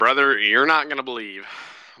Brother, you're not going to believe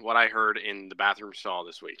what I heard in the bathroom stall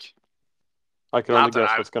this week. I can only Not that guess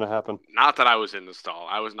I, what's going to happen. not that I was in the stall.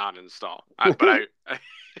 I was not in the stall. But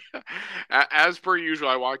as per usual,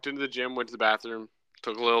 I walked into the gym, went to the bathroom,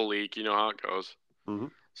 took a little leak. You know how it goes. Mm-hmm.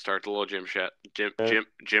 Start the little gym chat. And,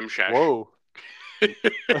 Gym shesh. whoa. That's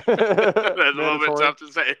a little bit Mandatory. tough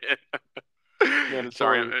to say. Sorry.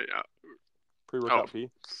 Mandatory Oh, pre-workout pee.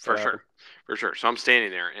 for What sure, happened? for sure. So I'm standing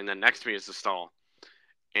there, and then next to me is the stall,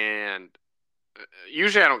 and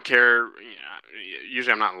usually I don't care.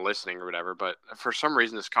 Usually I'm not listening or whatever, but for some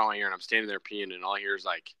reason this calling here, and I'm standing there peeing, and all I hear is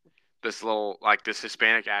like this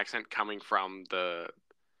Hispanic accent coming from the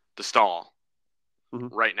stall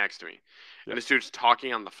Mm-hmm. right next to me, and Yep. this dude's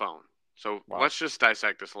talking on the phone. So Wow. let's just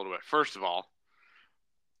dissect this a little bit. First of all,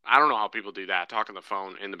 I don't know how people do that, talk on the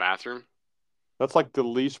phone in the bathroom. That's like the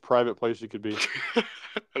least private place you could be.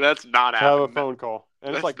 That's not Have a happening. phone call.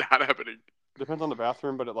 And it's That's like, not happening. depends on the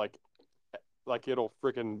bathroom, but like it'll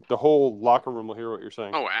freaking, the whole locker room will hear what you're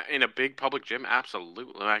saying. Oh, in a big public gym, absolutely.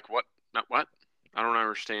 Like what? Not what? I don't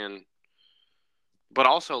understand. But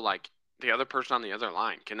also, like the other person on the other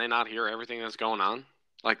line, can they not hear everything that's going on?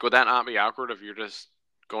 Like, would that not be awkward if you're just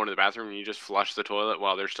going to the bathroom and you just flush the toilet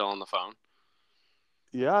while they're still on the phone?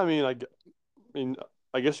 Yeah, mean,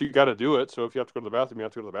 I guess you got to do it. So if you have to go to the bathroom, you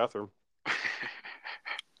have to go to the bathroom.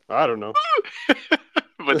 I don't know.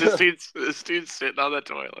 But this dude's sitting on the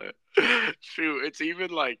toilet. Shoot, it's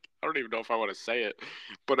even like I don't even know if I want to say it,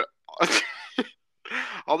 but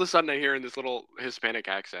all of a sudden I hear in this little Hispanic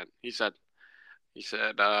accent. He said,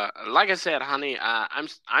 like I said, honey,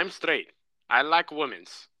 I'm straight. I like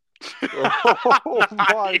women's. Oh Not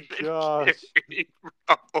my even gosh. kidding,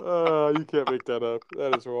 bro. You can't make that up.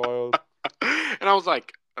 That is wild. And I was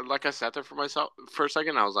like I sat there for myself for a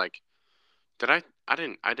second. I was like, did I? I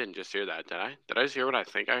didn't just hear that, did I? Did I just hear what I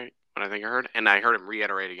think I heard? And I heard him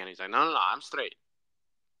reiterate again. He's like, no, no, no, I'm straight.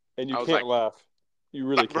 And you I was can't like, laugh. You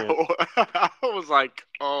really bro, can't. I was like,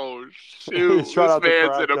 oh He's shoot, trying this not to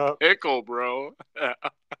man's in crack a up. pickle, bro.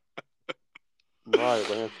 My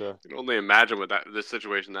Atlanta. You can only imagine what this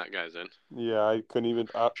situation that guy's in. Yeah, I couldn't even.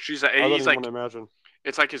 I don't He's even want to like, imagine.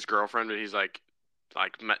 it's like his girlfriend, but he's like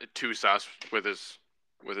too sus with his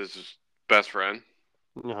best friend.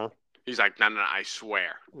 Uh-huh. He's like, no, no, no, I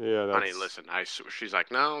swear, Yeah, honey, that's. listen, She's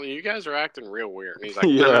like, no, you guys are acting real weird. And he's like,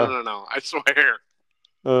 no, no, Yeah. no, no, no, I swear, I'm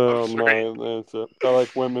Oh my straight. Atlanta. I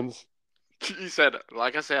like women's. He said,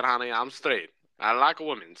 like I said, honey, I'm straight. I like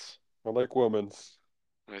women's. I like women's.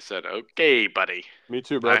 I said, okay, buddy. Me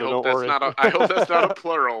too, I brother. hope Don't that's worry. not a. I hope that's not a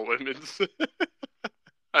plural, women's.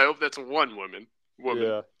 I hope that's one woman. Woman.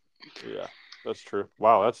 Yeah. Yeah. That's true.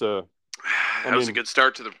 Wow, that's a. I That was a mean, good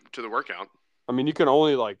start to the workout. you can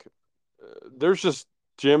only like. There's just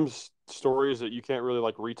gym's stories that you can't really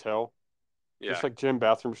like retell. Yeah, Just like gym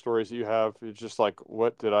bathroom stories that you have. It's just like,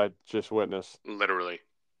 what did I just witness? literally.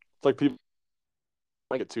 It's like people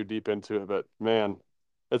don't get too deep into it, but man,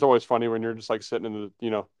 it's always funny when you're just like sitting in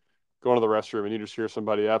going to the restroom and you just hear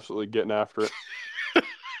somebody absolutely getting after it.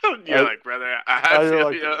 You're I, like, brother, I you're feel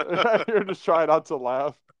like, you. you're just trying not to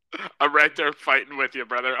laugh. I'm right there fighting with you,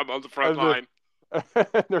 brother. I'm on the front And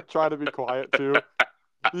line. they're trying to be quiet too.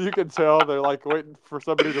 You can tell they're like waiting for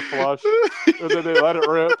somebody to flush, and then they let it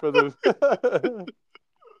rip, and then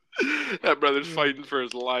That brother's fighting for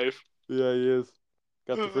his life. yeah, he is.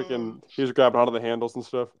 Got the freaking. He's grabbing onto the handles and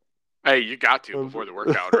stuff. Hey, you got to before the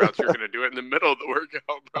workout, or else you're gonna do it in the middle of the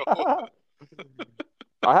workout, bro.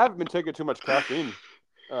 I haven't been taking too much caffeine,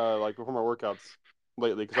 like before my workouts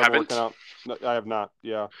lately because I've been working Haven't? out. No, I have not.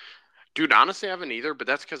 Yeah, Dude, honestly, I haven't either, but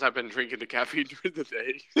that's because I've been drinking the caffeine during the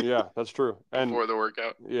day yeah, that's true. And before the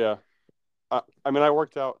workout. yeah, I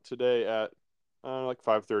worked out today at like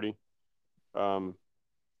 5:30. Um,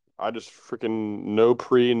 I just freaking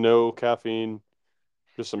no caffeine,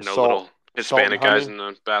 just some No salt, little salt and Hispanic guys honey. in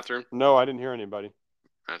the bathroom. No, I didn't hear anybody.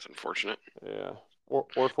 That's unfortunate. Yeah, or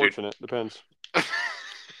Dude. fortunate, depends.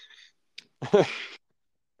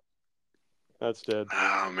 That's dead.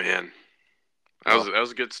 Oh man. That was Well, that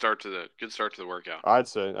was a good start to the workout. I'd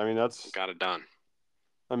say. I mean, Got it done.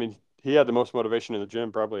 he had the most motivation in the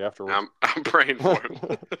gym probably afterwards. I'm praying for him.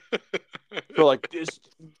 Feel like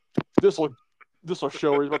this will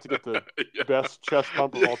show where he's about to get the Yeah. best chest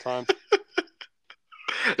pump of all time.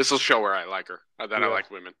 This will show where I like her. That I Yeah. like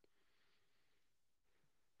women.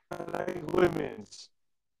 I like women's.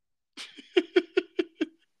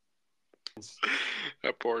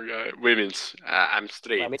 That poor guy. Women's. I'm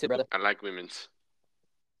straight. Me too, brother. I like women's.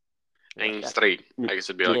 I Yeah. ain't straight. I guess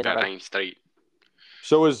it'd be like that. I ain't straight.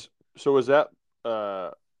 So is that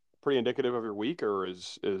pretty indicative of your week, or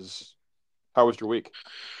is how was your week?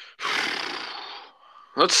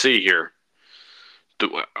 Let's see here.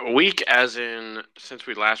 A week as in since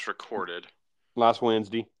we last recorded. Last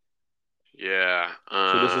Wednesday. Yeah.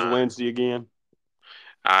 So this is Wednesday again.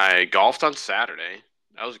 I golfed on Saturday.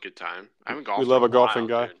 That was a good time. I haven't We golfed in love a a golfing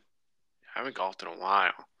while, guy. dude. I haven't golfed in a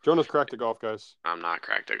while. Jonas cracked the golf, guys. I'm not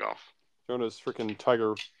cracked at golf. Jonas freaking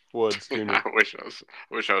Tiger Woods Jr. I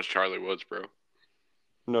wish I was Charlie Woods, bro.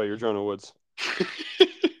 No, you're Jonah Woods.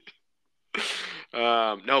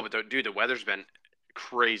 No, but dude, the weather's been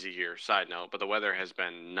crazy here. Side note, but the weather has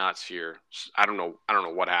been nuts here. I don't know. I don't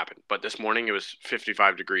know what happened, but this morning it was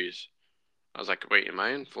 55 degrees. I was like, wait, am I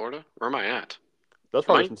in Florida? Where am I at? That's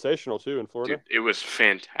probably sensational too in Florida. Dude, it was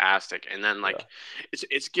fantastic. And then Yeah.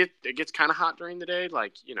 it gets kind of hot during the day,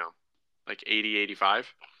 like, like 80,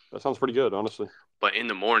 85. That sounds pretty good, honestly. But in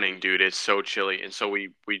the morning, dude, it's so chilly. And so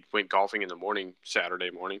we went golfing in the morning,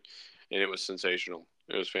 Saturday morning, and it was sensational.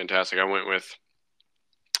 It was fantastic. I went with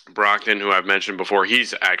Brockton, who I've mentioned before.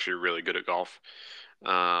 He's actually really good at golf.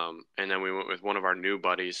 And then we went with one of our new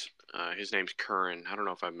buddies. His name's Curran. I don't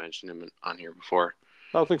know if I've mentioned him on here before.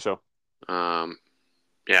 I don't think so.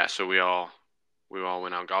 Yeah, so we all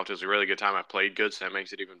went out and golfed. It was a really good time. I played good, so that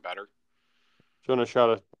makes it even better. Jonas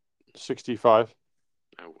shot a 65.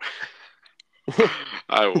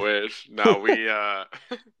 I wish. No,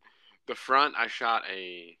 the front I shot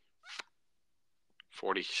a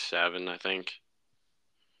 47, I think.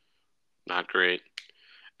 Not great.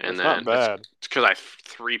 And That's then not bad. It's because I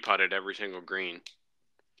three putted every single green.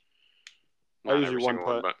 I usually one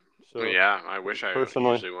putt. But so yeah, I wish I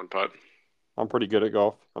usually one putt. I'm pretty good at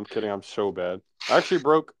golf. I'm kidding. I'm so bad. I actually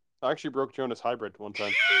broke Jonas' hybrid one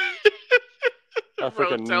time. I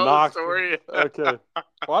freaking knocked. Okay.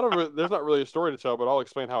 Well, there's not really a story to tell, but I'll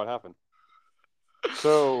explain how it happened.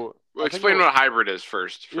 So, well, explain what a hybrid is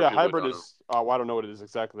first. Yeah, hybrid is. I don't know what it is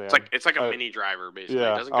exactly. It's like a mini driver, basically.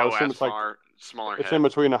 Yeah, it doesn't go as far. Smaller. It's in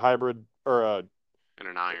between a hybrid or a. And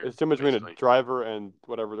an iron. It's in between a driver and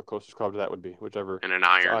whatever the closest club to that would be, whichever. And an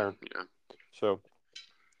iron. Yeah. So,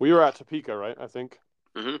 we were at Topeka, right? I think.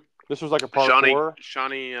 Mm-hmm. This was like a par 4.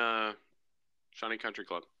 Shawnee Country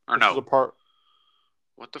Club. Or this no. Was a par.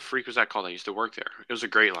 What the freak was that called? I used to work there. It was a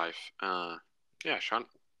great life. Yeah,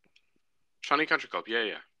 Shawnee Country Club.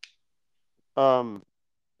 Yeah.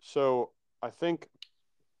 So I think.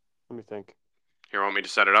 Let me think. Here, want me to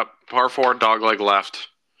set it up? Par 4, dogleg left.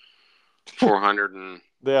 400 and.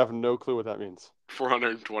 They have no clue what that means.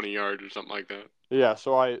 420 yards or something like that. Yeah.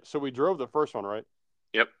 So we drove the first one, right?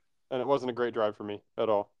 Yep. And it wasn't a great drive for me at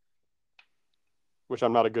all. Which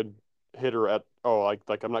I'm not a good hitter at. Oh,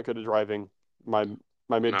 like I'm not good at driving. My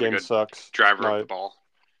mid game sucks. Driver of the ball.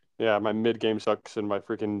 Yeah, my mid game sucks and my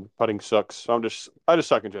freaking putting sucks. So I just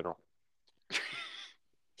suck in general.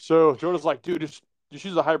 So Jonah's like, dude, just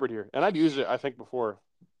use a hybrid here, and I'd used it I think before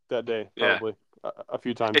that day probably a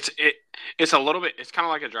few times. It's a little bit. It's kind of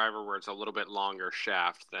like a driver where it's a little bit longer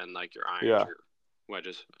shaft than like your irons or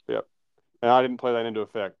wedges. Yep. And I didn't play that into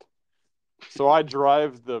effect. So I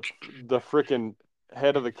drive the freaking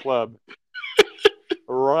head of the club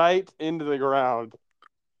right into the ground,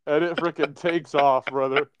 and it freaking takes off,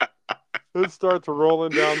 brother. It starts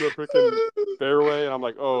rolling down the freaking fairway, and I'm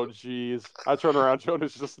like, "Oh, jeez!" I turn around,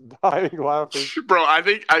 Jonas just dying laughing. Bro, I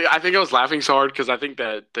think I was laughing so hard because I think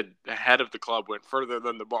that the head of the club went further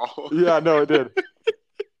than the ball. Yeah, no, it did.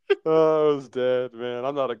 Oh, I was dead, man.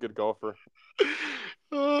 I'm not a good golfer.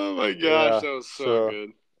 Oh my gosh, that was so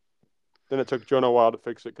good. Then it took Jonah a while to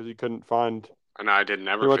fix it because he couldn't find. And I didn't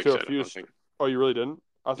ever fix it. Oh, you really didn't?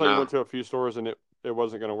 I thought you went to a few stores and it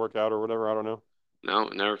wasn't going to work out or whatever. I don't know. No,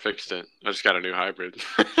 never fixed it. I just got a new hybrid.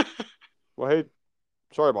 Well, hey,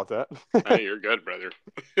 sorry about that. Hey, you're good, brother.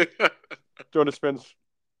 Jonah spends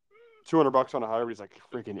 $200 on a hybrid. He's like,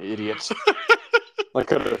 freaking idiots. I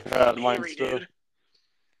could have had mine still.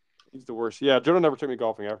 He's the worst. Yeah, Jonah never took me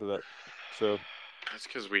golfing after that. So that's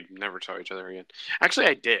because we never saw each other again. Actually,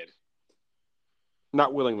 I did.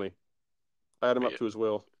 Not willingly. I had him up to his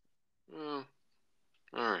will. Oh,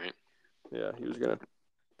 all right. Yeah, he was gonna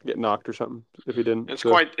get knocked or something if he didn't. It's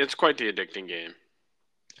quite the addicting game.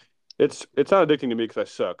 It's not addicting to me because I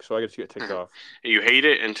suck, so I get to get ticked off. You hate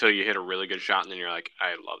it until you hit a really good shot, and then you're like,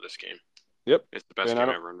 I love this game. Yep, it's the best game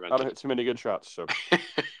ever invented. I don't hit too many good shots, so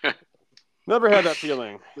never had that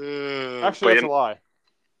feeling. Actually, that's a lie.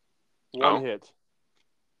 One hit.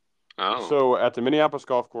 Oh. So at the Minneapolis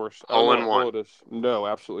golf course, hole in one. No,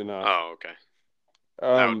 absolutely not. Oh, okay.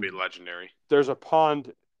 That would be legendary. There's a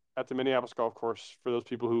pond at the Minneapolis golf course. For those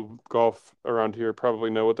people who golf around here, probably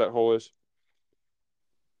know what that hole is.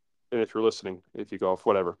 And if you're listening, if you golf,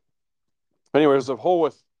 whatever. Anyway, there's a hole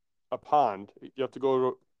with a pond. You have to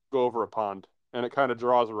go over a pond, and it kind of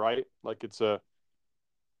draws right, like it's a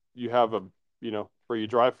you have a, where you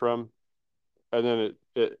drive from, and then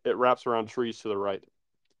it wraps around trees to the right.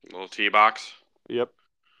 Little tee box. Yep.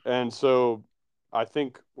 And so I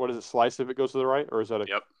think, what is it, slice if it goes to the right, or is that a Yep.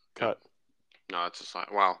 Yep. cut? No, it's a slice.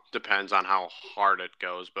 Well, depends on how hard it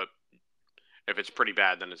goes, but if it's pretty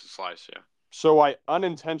bad, then it's a slice. Yeah. So I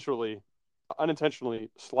unintentionally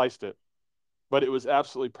sliced it, but it was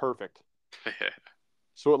absolutely perfect.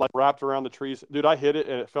 So it like wrapped around the trees. Dude, I hit it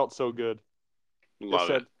and it felt so good. Love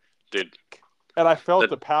it, dude. And I felt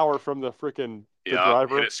the power from the freaking the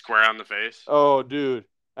driver. Hit it square on the face. Oh, dude.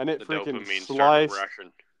 And it The freaking dopamine started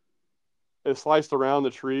rushing. It sliced around the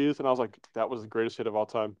trees, and I was like, that was the greatest hit of all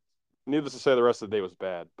time. Needless to say, the rest of the day was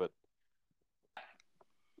bad, but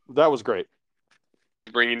that was great.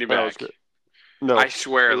 Bringing you back. No, I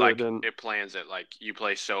swear, like, it plans it. Like, you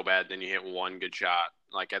play so bad, then you hit one good shot,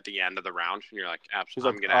 like, at the end of the round, and you're like, I'm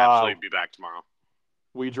going to absolutely be back tomorrow.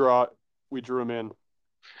 We drew him in.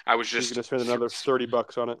 I was just going to spend another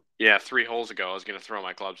 $30 on it. Yeah, 3 holes ago, I was going to throw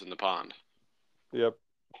my clubs in the pond. Yep.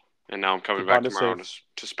 And now I'm coming back tomorrow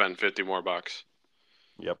to spend 50 more bucks.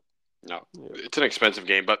 Yep. No, it's an expensive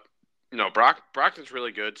game, but no, Brockton's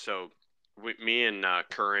really good. So me and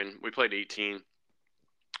Curran, we played 18.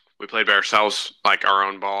 We played by ourselves, like our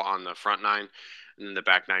own ball on the front 9, and then the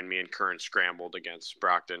back 9, me and Curran scrambled against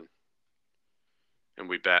Brockton, and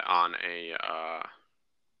we bet on a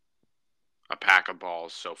pack of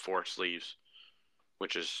balls, so 4 sleeves,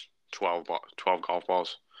 which is 12 golf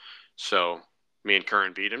balls. So me and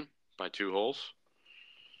Curran beat him by 2 holes.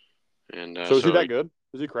 And so is he that good?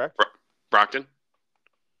 Is he correct? Brockton?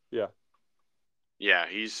 Yeah. Yeah,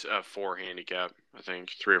 he's a 4 handicap, I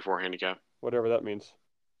think, 3 or 4 handicap. Whatever that means.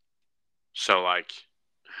 So, like,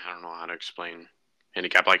 I don't know how to explain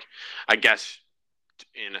handicap. Like, I guess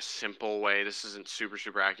in a simple way, this isn't super,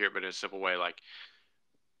 super accurate, but in a simple way, like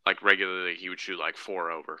regularly he would shoot like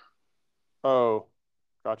 4 over. Oh,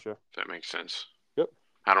 gotcha. If that makes sense. Yep.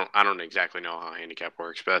 I don't exactly know how handicap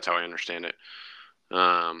works, but that's how I understand it.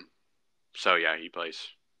 So yeah, he plays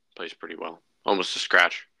pretty well. Almost a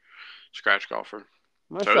scratch golfer.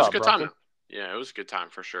 Nice so it was job, a good Brockton. time. Yeah, it was a good time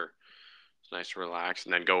for sure. It's nice to relax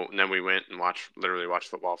and then we went and literally watched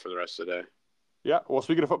football for the rest of the day. Yeah. Well,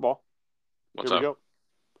 speaking of football, What's here up? we go.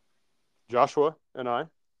 Joshua and I.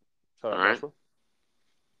 Shout out, All right. Joshua.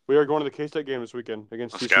 We are going to the K-State game this weekend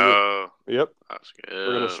against TCU. Let's go. Yep. Let's go.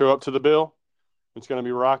 We're going to show up to the Bill. It's going to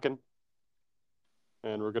be rocking.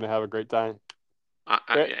 And we're going to have a great time.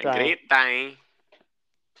 Great time.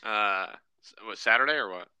 What, Saturday or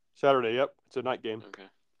what? Saturday, yep. It's a night game. Okay.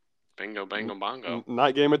 Bingo, bango, bongo.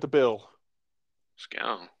 Night game at the Bill. Let's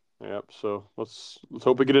go. Yep. So let's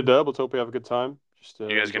hope we get a dub. Let's hope we have a good time.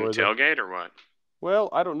 You guys going to tailgate or what? Well,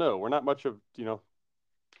 I don't know. We're not much of,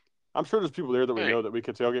 I'm sure there's people there that we know that we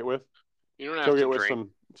could tailgate with. You don't have to drink.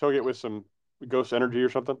 Tailgate with some Ghost Energy or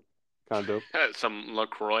something. Kind of dope. Some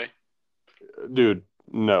LaCroix. Dude,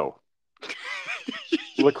 no.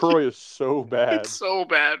 LaCroix is so bad. It's so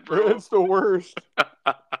bad, bro. It's the worst.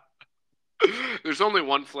 There's only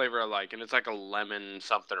one flavor I like, and it's like a lemon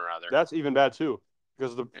something or other. That's even bad too,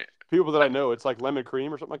 because the people that I know, it's like lemon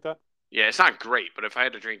cream or something like that. Yeah, it's not great, but if I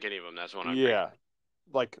had to drink any of them, that's one I'd drink.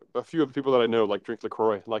 Like a few of the people that I know, like drink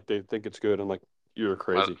LaCroix, like they think it's good. I'm like, you're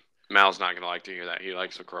crazy. Mal's not gonna like to hear that. He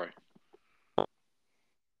likes LaCroix.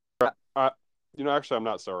 Actually, I'm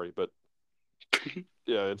not sorry, but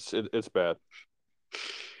yeah, it's bad.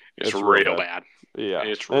 It's real bad. Yeah,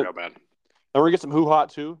 it's real bad. And we get some Who Hot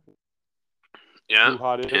too. Yeah. Who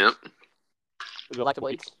Hot is? Yeah.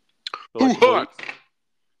 Electrolytes. Who Hot?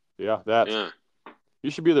 Yeah, that. Yeah.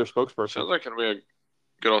 You should be their spokesperson. Sounds like it'll be a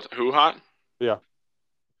good old Who Hot? Yeah.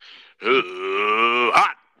 Who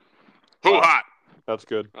Hot? Who Hot? That's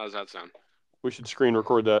good. How does that sound? We should screen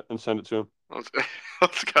record that and send it to him. Let's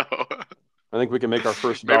go. I think we can make our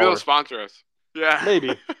first Maybe $1. they'll sponsor us. Yeah.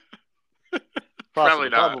 Maybe. Probably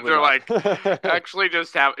not. They're not. like, actually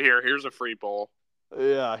just here's a free bowl.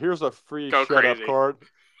 Yeah, here's a free Go shut crazy. Up card.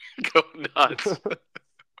 Go nuts.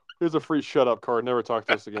 Here's a free shut up card. Never talk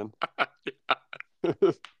to us again.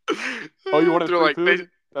 Oh, you wanted free food?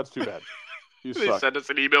 That's too bad. You they suck. send us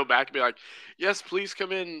an email back and be like, yes, please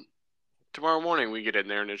come in tomorrow morning. We get in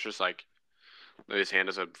there and it's just like, they just hand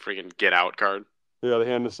us a freaking get out card. Yeah, they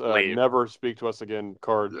hand us never speak to us again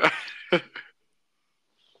card.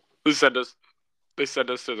 They send us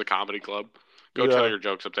to the comedy club. Go tell your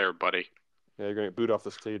jokes up there, buddy. Yeah, you're gonna get booed off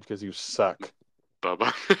the stage because you suck,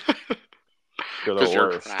 Bubba. Because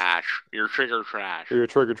you're trash. You're trigger trash. You're a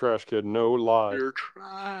trigger trash kid. No lie. You're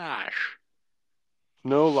trash.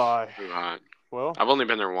 No lie. Well, I've only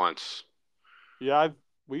been there once. Yeah,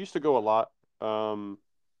 we used to go a lot.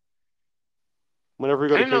 Whenever we I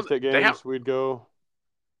go to didn't know K-State they have. games, we'd go.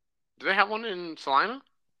 Do they have one in Salina?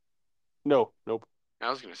 No, nope, I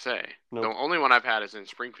was gonna say the nope. only one I've had is in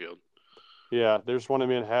Springfield. Yeah, there's one in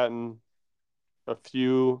Manhattan. A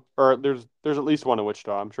few, or there's at least one in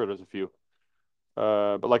Wichita. I'm sure there's a few.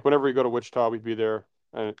 But like whenever we go to Wichita, we'd be there,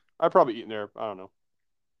 and I've probably eaten there. I don't know,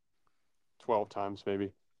 12 times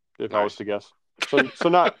maybe, if I was Nice. to guess. So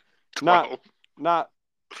not not 12. not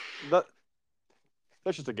that.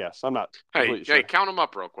 That's just a guess. I'm not Hey, completely hey, sure. count them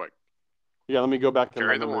up real quick. Yeah, let me go back in my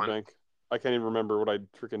Carry the memory one. bank. I can't even remember what I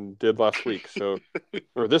freaking did last week. So,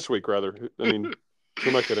 or this week rather. I mean, who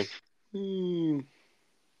am I kidding? You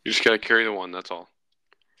just gotta carry the one. That's all.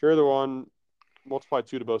 Carry the one, multiply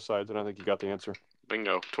two to both sides, and I think you got the answer.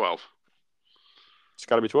 Bingo. 12. It's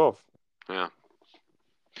got to be 12. Yeah.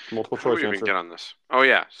 Multiple How do choice we even answer. get on this? Oh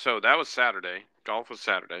yeah. So that was Saturday. Golf was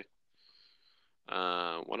Saturday.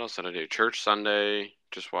 What else did I do? Church Sunday.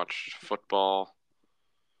 Just watched football.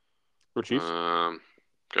 For Chiefs? Go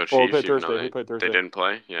Well, we Chiefs, played even though Thursday. We they played they Thursday. didn't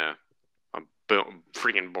play. Yeah. A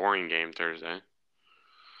freaking boring game Thursday.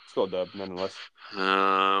 Still a dub, nonetheless.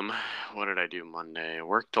 What did I do Monday?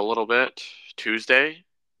 Worked a little bit. Tuesday,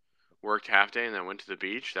 worked half day and then went to the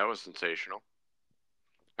beach. That was sensational.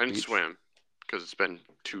 I didn't Beach. swim because it's been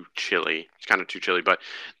too chilly. It's kind of too chilly, but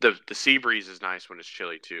the sea breeze is nice when it's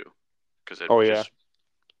chilly too, because it's Oh, yeah. just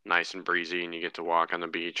nice and breezy, and you get to walk on the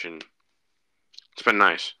beach, and it's been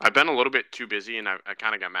nice. I've been a little bit too busy, and I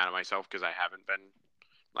kind of got mad at myself because I haven't been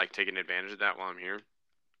like taking advantage of that while I'm here.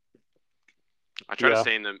 I try to Yeah.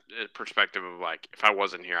 stay in the perspective of like, if I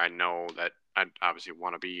wasn't here, I know that I'd obviously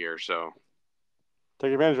want to be here. So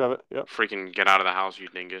Take advantage of it. Yep. freaking get out of the house, you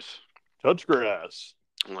dingus. Touch grass.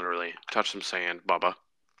 Literally, touch some sand, Bubba.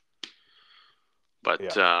 But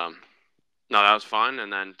Yeah. no, that was fun.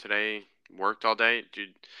 And then today worked all day,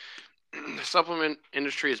 dude. The supplement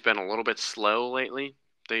industry has been a little bit slow lately.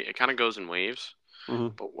 It kind of goes in waves, Mm-hmm.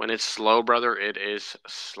 but when it's slow, brother, it is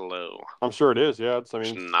slow. I'm sure it is. Yeah.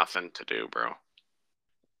 There's nothing to do, bro.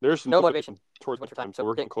 there's some No motivation towards towards the your time, time. so So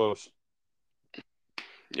we're getting close.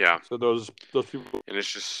 Yeah, So those people and it's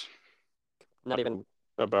just not even.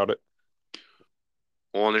 about it.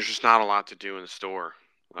 well, and there's just not a lot to do in the store.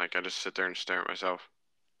 Like I just sit there and stare at myself.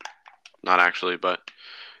 Not actually, but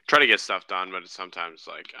try to get stuff done. But it's sometimes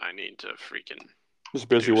like I need to freaking Just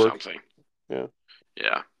busy do work. something. Yeah.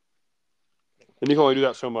 Yeah. And you can only do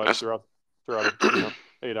that so much That's- throughout a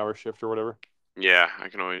 8-hour shift or whatever. Yeah, I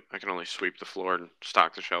can only sweep the floor and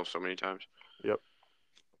stock the shelves so many times. Yep.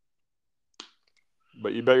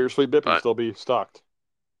 But you bet your sweet Bippy But- still be stocked.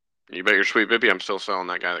 You bet your sweet baby I'm still selling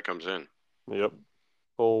that guy that comes in. Yep.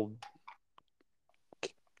 Old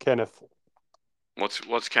Kenneth.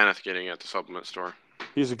 What's Kenneth getting at the supplement store?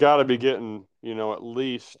 He's got to be getting, at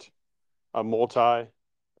least a multi.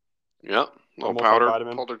 Yep. Little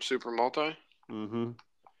multivitamin. powdered super multi. Mm-hmm.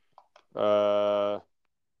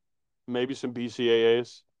 Maybe some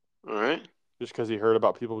BCAAs. All right. Just because he heard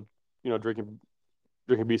about people, drinking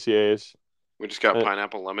BCAAs. We just got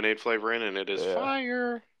pineapple lemonade flavor in, and it is Yeah.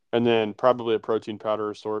 fire. And then probably a protein powder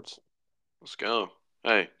of sorts. Let's go.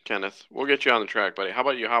 Hey, Kenneth, we'll get you on the track, buddy. How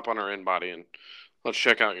about you hop on our InBody and let's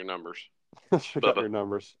check out your numbers. Check out your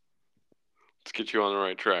numbers. Let's get you on the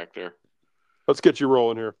right track there. Let's get you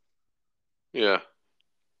rolling here. Yeah.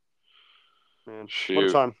 Man, Shoot. what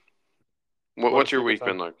a time. What's your week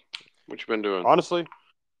been like? What you been doing? Honestly,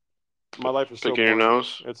 my life is so Picking boring. your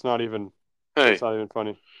nose? It's not even. Hey. It's not even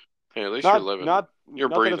funny. Hey, at least you're living. You're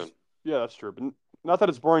breathing. Yeah, that's true. But not that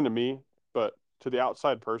it's boring to me, but to the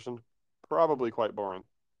outside person, probably quite boring.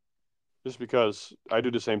 Just because I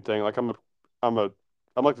do the same thing. Like I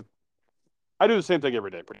do the same thing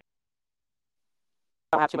every day. I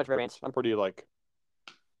don't have too much variance. I'm pretty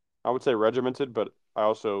I would say regimented, but I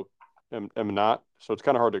also am not. So it's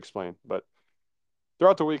kind of hard to explain. But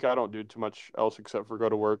throughout the week, I don't do too much else except for go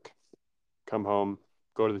to work, come home,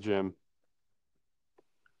 go to the gym,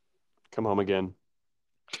 come home again,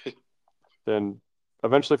 then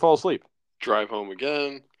eventually fall asleep. Drive home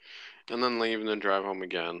again, and then leave, and then drive home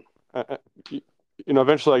again.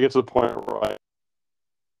 Eventually I get to the point where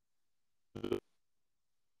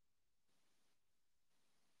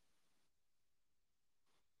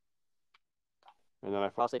and then I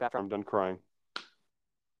fall asleep after I'm done crying.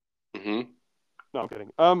 Mm-hmm. No, I'm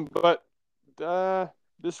kidding. But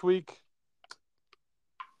this week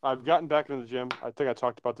I've gotten back into the gym. I think I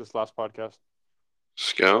talked about this last podcast.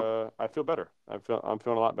 Scout. I feel better. I'm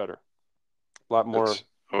feeling a lot better. A lot more.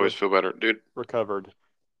 Always feel better, dude. Recovered.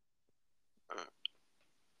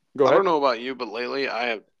 Go ahead. I don't know about you, but lately I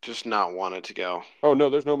have just not wanted to go. Oh no,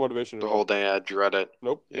 there's no motivation The at whole all. day I dread it.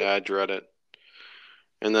 Nope. Yeah, I dread it.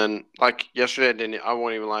 And then like yesterday, I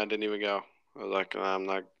won't even lie, I didn't even go. I was like, I'm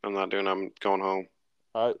not doing. I'm going home.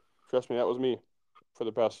 Trust me, that was me for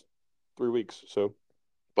the past 3 weeks. So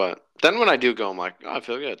But then when I do go, I'm like, oh, I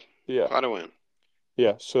feel good. yeah, Glad I win.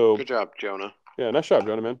 yeah. So Good job, Jonah. yeah, nice job,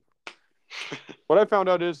 Jonah, man. What I found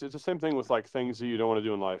out is it's the same thing with like things that you don't want to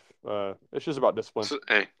do in life. It's just about discipline.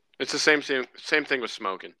 Hey, it's the same thing with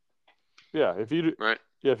smoking, Yeah, right?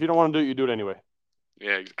 yeah, if you don't want to do it, you do it anyway.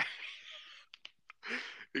 Yeah,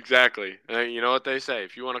 exactly. You know what they say: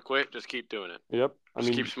 if you want to quit, just keep doing it. Yep.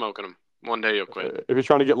 Just keep smoking them. One day you'll quit. If you're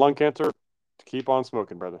trying to get lung cancer, keep on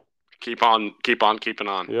smoking, brother. Keep on keeping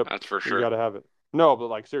on. Yep. That's for You sure. gotta have it. No, but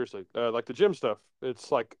like seriously, like the gym stuff,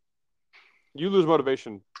 it's like you lose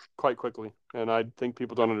motivation quite quickly, and I think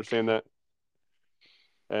people don't understand that.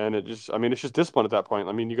 And it's just discipline at that point.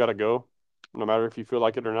 I mean, you gotta go, no matter if you feel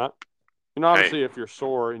like it or not. Obviously, if you're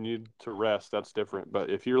sore and you need to rest, that's different. But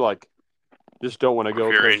if you're like, just don't want to go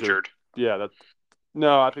If you're 'cause injured,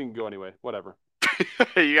 no, I think you can go anyway. Whatever.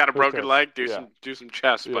 you got a broken cares? leg. Do Yeah. some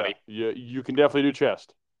chest, buddy. Yeah, you can definitely do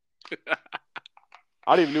chest.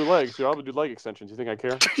 I didn't even do legs, dude. I would do leg extensions. You think I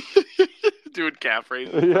care? Doing calf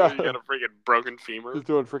raises. Yeah. You got a freaking broken femur. Just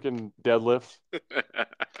doing freaking deadlifts.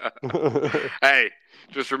 Hey,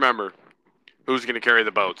 just remember, who's gonna carry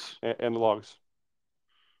the boats? And the logs.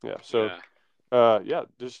 Yeah. So, Yeah.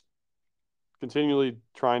 just continually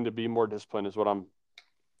trying to be more disciplined is what I'm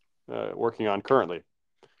working on currently.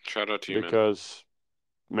 Shout out to you, man. Because,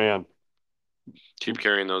 man, Keep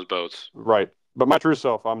carrying those boats. right. But my true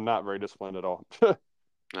self, I'm not very disciplined at all.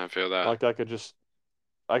 I feel that. Like I could just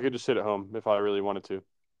sit at home if I really wanted to.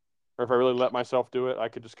 Or if I really let myself do it, I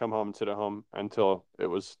could just come home and sit at home until it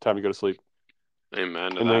was time to go to sleep.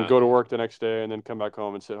 Amen to and that. then go to work the next day and then come back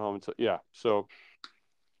home and sit home until so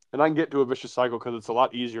and I can get to a vicious cycle because it's a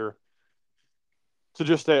lot easier to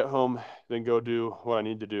just stay at home than go do what I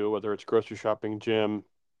need to do, whether it's grocery shopping, gym,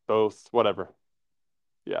 both, whatever.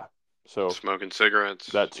 Yeah. So smoking cigarettes.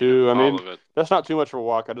 That too. I mean, all of it. That's not too much of a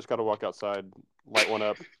walk. I just got to walk outside, light one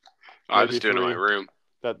up. I just do it in my room.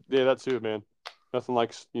 That too, man. Nothing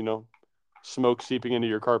like smoke seeping into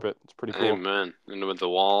your carpet. It's pretty cool. Amen. And with the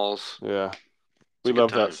walls. Yeah. We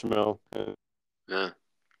love that smell. Yeah.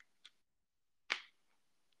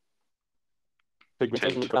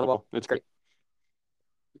 Pigmentation on the wall. It's great.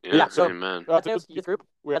 Yeah, so amen. Youth group.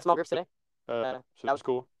 We had small groups today. So that was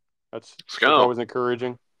cool. That's go. always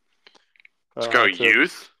encouraging. Let's go,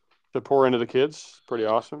 youth. To pour into the kids. Pretty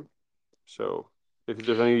awesome. So if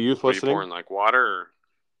there's any youth listening. Are you pouring like water? Or?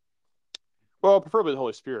 Well, preferably the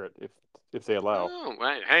Holy Spirit, if they allow. Oh,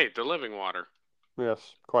 hey, the living water. Yes,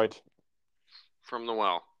 quite. From the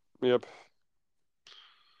well. Yep.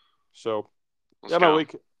 So, Let's go. my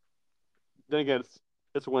week. Then again,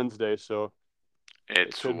 it's Wednesday, so.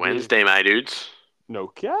 It's Wednesday, my dudes. No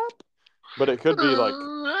cap. But it could be like.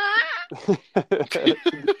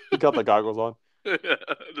 You got the goggles on.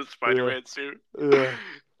 The Spider-Man suit. Yeah.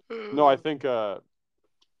 No, I think,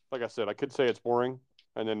 like I said, I could say it's boring,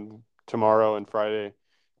 and then tomorrow and Friday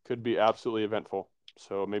could be absolutely eventful.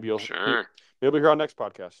 So maybe you'll be here on next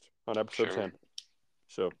podcast on episode 10.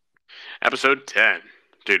 So episode 10,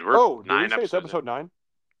 dude. We're 9 episodes. It's episode 9.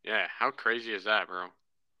 Yeah, how crazy is that, bro?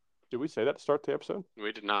 Did we say that to start the episode?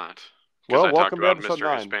 We did not. Well, welcome to episode Mr.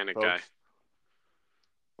 9, Hispanic folks. guy.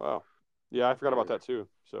 Wow. Yeah, I forgot about that too.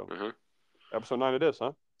 So episode 9 it is,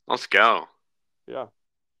 huh? Let's go. Yeah.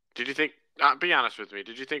 Did you think? Be honest with me.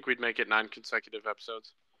 Did you think we'd make it 9 consecutive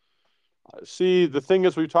episodes? See, the thing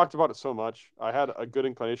is, we've talked about it so much. I had a good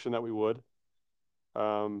inclination that we would.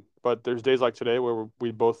 But there's days like today where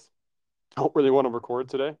we both don't really want to record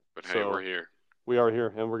today. But hey, we're here. We are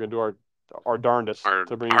here, and we're gonna do our darndest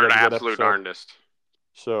to bring you our guys a good absolute episode. darndest.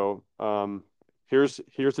 So, here's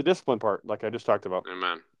the discipline part, like I just talked about.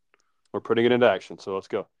 Amen. We're putting it into action, so let's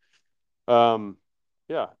go.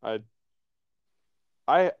 Yeah,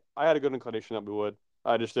 I had a good inclination that we would.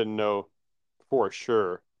 I just didn't know for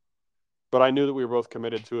sure, but I knew that we were both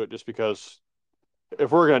committed to it, just because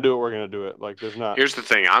if we're gonna do it, we're gonna do it. Like, there's not. Here's the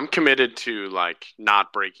thing: I'm committed to like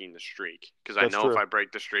not breaking the streak, because I know true. if I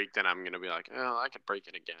break the streak, then I'm gonna be like, oh, I could break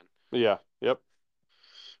it again. Yeah. Yep.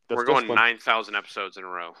 We're going 9,000 episodes in a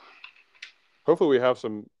row. Hopefully, we have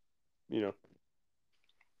some,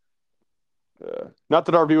 not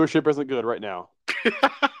that our viewership isn't good right now.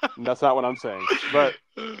 That's not what I'm saying. But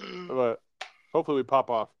hopefully we pop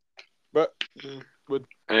off. But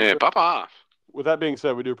pop off. With that being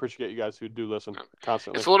said, we do appreciate you guys who do listen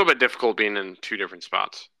constantly. It's a little bit difficult being in 2 different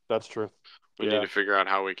spots. That's true. We need to figure out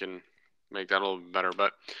how we can make that a little bit better.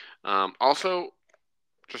 But also,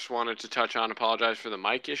 just wanted to touch on, apologize for the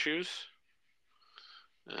mic issues.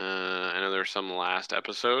 I know there was some last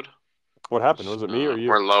episode. What happened? Was it me or you?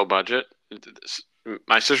 We're low budget.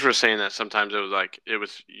 My sister was saying that sometimes yours was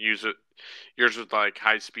like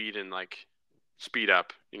high speed and like speed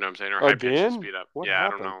up. You know what I'm saying? Or high pitch and Again? speed up. What Yeah,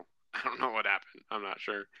 happened? I don't know. I don't know what happened. I'm not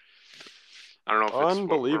sure. I don't know if it's what we're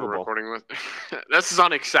Unbelievable. recording with. This is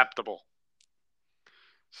unacceptable.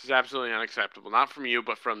 This is absolutely unacceptable. Not from you,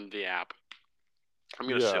 but from the app. I'm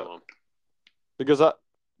gonna sue them. Because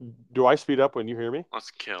do I speed up when you hear me?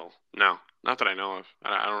 Let's kill. No, not that I know of.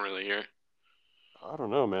 I don't really hear. I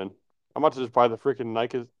don't know, man. I'm about to just buy the freaking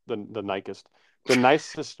the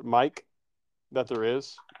nicest mic that there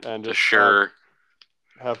is, and just Sure.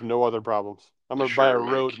 have no other problems. I'm gonna The buy a Shure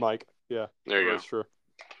Rode mic. Yeah, There you go. Sure.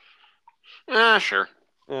 Sure.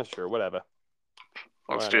 Yeah, sure. Whatever.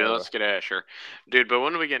 Let's do it. Let's get at it. Sure, dude. But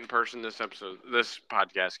when we get in person, this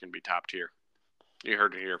podcast can be top tier. You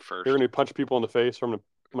heard it here first. You're gonna punch people in the face, or I'm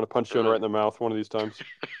gonna punch Jonah right in the mouth one of these times.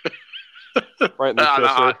 Right in the kisser.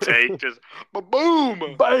 Hot take, just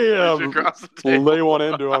boom, bam, across the table. Lay one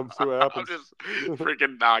into him. See what happens. I'm just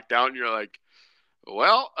freaking knocked out, and you're like,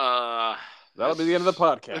 well, that'll be the end of the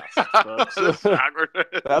podcast. This is awkward.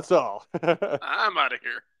 That's all. I'm out of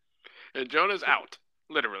here, and Jonah's out,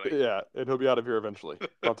 literally. Yeah, and he'll be out of here eventually.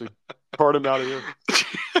 I'll have to cart him out of here.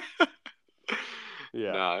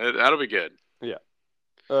 Yeah, no, that'll be good. Yeah.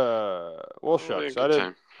 Well, shucks. I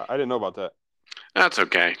didn't know about that. That's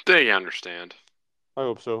okay. They understand. I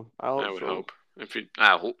hope so. I would hope.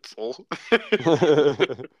 I hope so.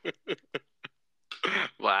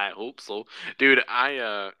 Well, I hope so, dude.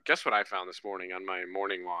 I guess what I found this morning on my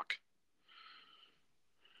morning walk.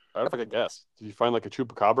 I don't know if I could guess. Did you find like a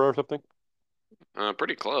chupacabra or something?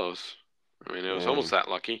 Pretty close. I mean, it was almost that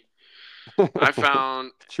lucky. I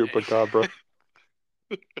found chupacabra.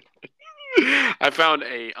 I found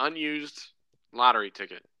a unused lottery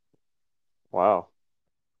ticket. Wow.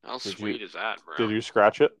 How sweet is that, bro? Did you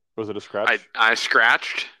scratch it? Was it a scratch? I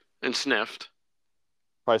scratched and sniffed.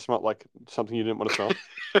 Probably smelled like something you didn't want to smell.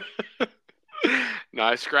 No,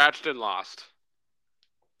 I scratched and lost.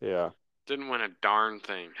 Yeah. Didn't win a darn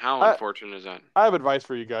thing. How unfortunate is that? I have advice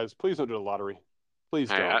for you guys. Please don't do the lottery. Please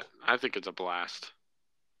don't. I think it's a blast.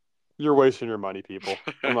 You're wasting your money, people.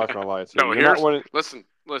 I'm not going to lie to you. No,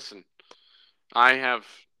 listen. I have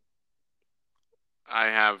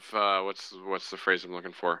what's the phrase I'm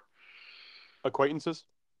looking for? Acquaintances?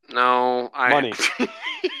 No, money.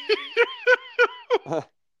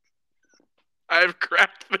 I've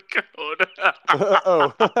cracked the code.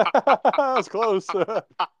 Oh, that was close.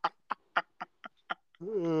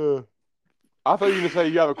 I thought you were going to say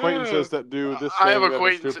you have acquaintances that do this. I have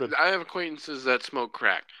acquaintances that smoke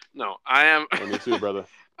crack. No, I am. Me too, brother.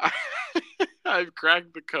 I've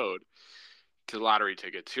cracked the code to lottery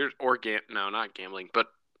tickets. No, not gambling, but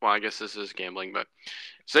well, I guess this is gambling. But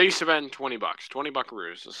say you spend $20,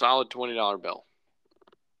 $20 a solid $20 bill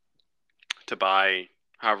to buy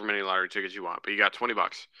however many lottery tickets you want, but you got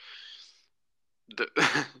 $20.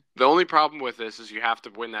 The only problem with this is you have to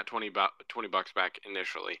win that $20 back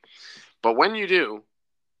initially. But when you do,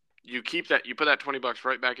 you keep that. You put that $20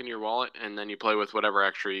 right back into your wallet, and then you play with whatever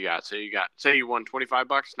extra you got. Say you won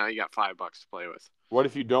 $25. Now you got $5 to play with. What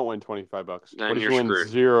if you don't win $25? Then what if you're you win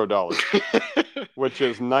 $0? Which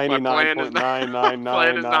is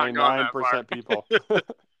 99.99999% people.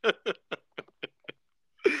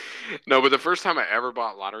 No, but the first time I ever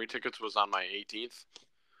bought lottery tickets was on my 18th,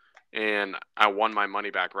 and I won my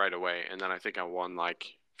money back right away. And then I think I won like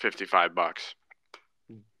 $55.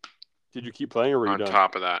 Did you keep playing, or were you done? On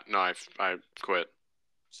top of that, no, I quit.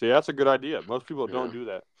 See, that's a good idea. Most people don't do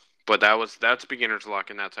that. But that's beginner's luck,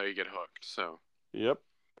 and that's how you get hooked. So. Yep.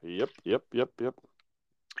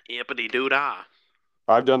 Yippity doo dah.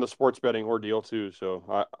 I've done the sports betting ordeal too, so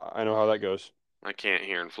I know how that goes. I can't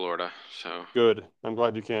here in Florida, so. Good. I'm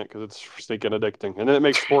glad you can't, because it's stinking addicting, and then it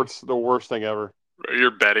makes sports the worst thing ever.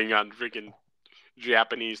 You're betting on freaking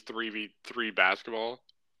Japanese 3v3 basketball.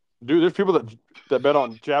 Dude, there's people that bet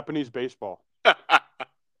on Japanese baseball.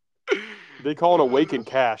 They call it Awake in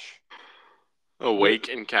Cash. Awake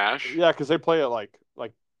in Cash? Yeah, because they play it like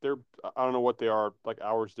they're, I don't know what they are, like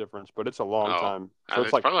hours difference, but it's a long time. So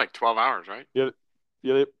it's like probably like 12 hours, right? Yeah,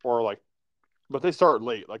 or like, but they start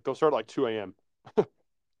late. Like they'll start at like 2 a.m. And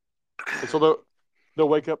so they'll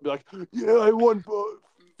wake up and be like, yeah, I won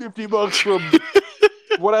 $50 from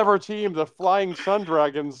whatever team, the Flying Sun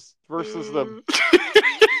Dragons versus the,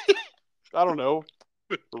 I don't know,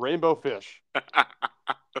 Rainbow Fish.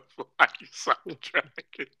 Flying Sun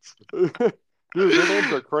Dragons. Dude, their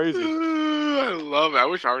names are crazy. I love it. I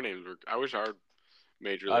wish our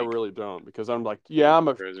major league. I really don't, because I'm like, I'm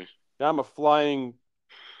a flying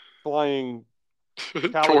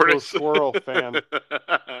Calico Squirrel fan.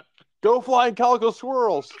 Go flying Calico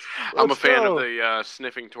Squirrels! I'm a Let's fan of go. the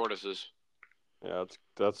sniffing tortoises. Yeah,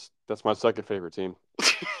 that's my second favorite team.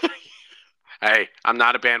 Hey, I'm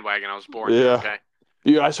not a bandwagon. I was born Yeah. there, okay?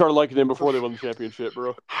 Yeah, I started liking them before they won the championship,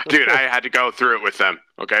 bro. Dude, I had to go through it with them,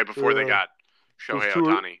 okay, before they Yeah. got Shohei Those two-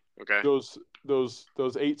 Ohtani, okay?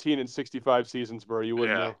 Those 18 and 65 seasons, bro. You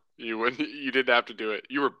wouldn't know. You wouldn't. You didn't have to do it.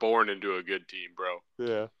 You were born into a good team, bro.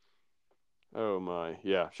 Yeah. Oh my.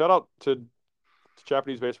 Yeah. Shout out to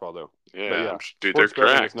Japanese baseball though. Yeah, But yeah, dude, they're sports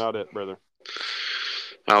betting correct. is not it, brother.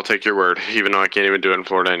 I'll take your word, even though I can't even do it in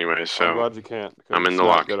Florida anyway. I'm So glad you can't. 'Cause I'm in it's the not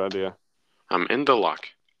luck. a good idea. I'm in the luck.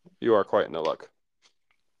 You are quite in the luck.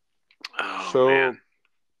 Oh So, man.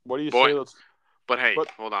 what do you Boy. say? Let's. But hey,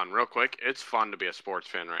 But- hold on, real quick. It's fun to be a sports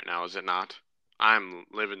fan right now, is it not? I'm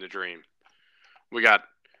living the dream. We got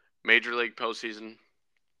Major League postseason,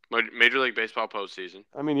 Major League Baseball postseason.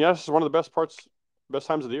 I mean, yes, it's one of the best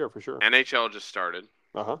times of the year for sure. NHL just started.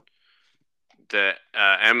 Uh-huh. The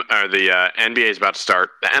NBA is about to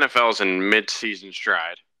start. The NFL's in mid-season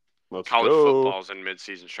stride. Let's College go. football's in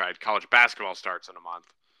mid-season stride. College basketball starts in a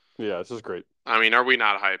month. Yeah, this is great. I mean, are we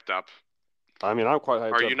not hyped up? I mean, I'm quite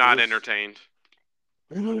hyped Are up you not for this. entertained?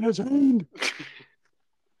 You're not entertained.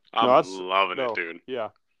 I'm No, that's- loving no. it, dude. Yeah,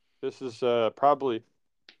 this is probably.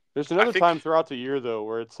 There's another think- time throughout the year though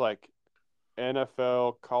where it's like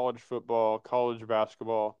NFL, college football, college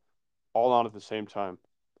basketball, all on at the same time.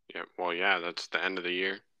 Yeah, well, yeah, that's the end of the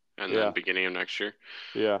year and Yeah. then beginning of next year.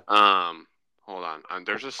 Yeah, Hold on.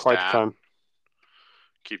 There's a quite the stat. time.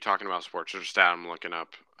 Keep talking about sports. There's a stat I'm looking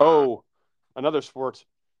up. Oh, another sport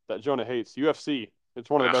that Jonah hates, UFC. It's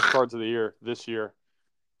one of the best Ugh. cards of the year this year.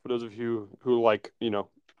 For those of you who like,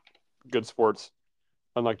 good sports,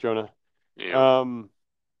 unlike Jonah. Yeah.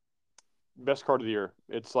 Best card of the year.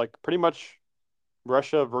 It's like pretty much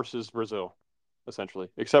Russia versus Brazil, essentially.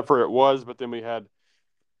 Except for it was, but then we had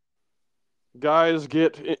guys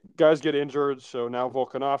get injured. So now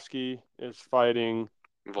Volkanovski is fighting.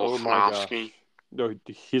 Oh my gosh. Volkanovski. No,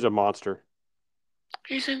 he's a monster.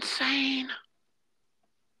 He's insane.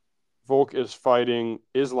 Volk is fighting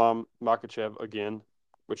Islam Makhachev again,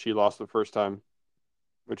 which he lost the first time,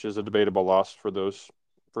 which is a debatable loss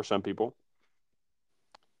for some people.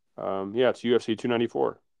 Yeah, it's UFC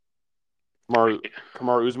 294.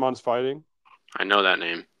 Kamaru Usman's fighting, I know that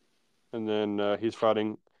name. and then he's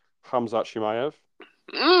fighting Khamzat Chimaev.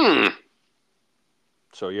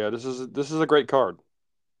 So yeah, this is a great card.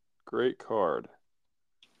 Great card.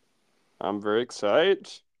 I'm very excited.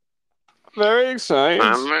 Very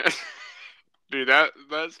excited. Dude, that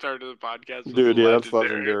started the podcast. was Dude, yeah, that's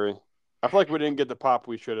legendary. legendary. I feel like we didn't get the pop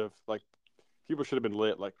we should have. Like, people should have been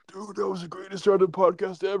lit. Like, dude, that was the greatest start of the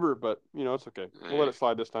podcast ever. But, it's okay. We'll let it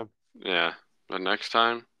slide this time. Yeah, but next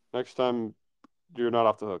time, Next time, you're not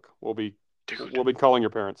off the hook. We'll be dude, calling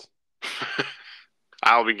your parents.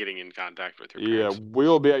 I'll be getting in contact with your Yeah, parents.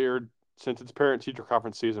 we'll be at since it's parent-teacher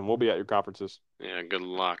conference season, we'll be at your conferences. Yeah, good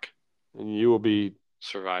luck And you will be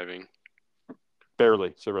surviving.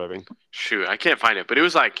 barely surviving. Shoot, I can't find it, but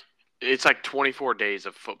it's like 24 days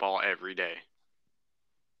of football every day.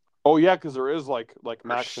 Oh, yeah, because there is, like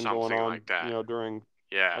Maxon going something on, like that. during,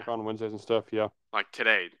 Yeah, like, on Wednesdays and stuff. Yeah. like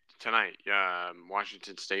tonight,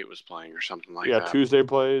 Washington State was playing or something like Yeah, that. Tuesday they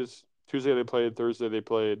played, Thursday they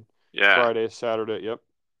played, Yeah, Friday, Saturday, yep.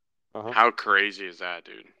 how crazy is that,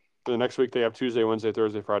 dude? The next week they have Tuesday, Wednesday,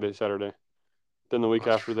 Thursday, Friday, Saturday. Then the week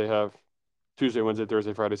after they have Tuesday, Wednesday,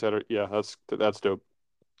 Thursday, Friday, Saturday. Yeah, that's dope.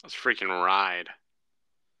 Let's freaking ride.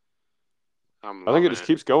 I think loving it just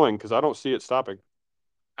keeps going because I don't see it stopping.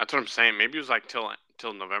 That's what I'm saying. Maybe it was like till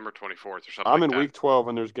November 24th or something. I'm like in that. week 12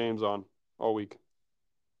 and there's games on all week.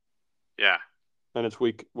 Yeah. And it's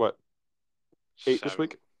week, what, 8 this 7,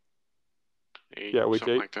 week? 8, Yeah, week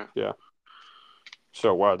something 8. like that. Yeah.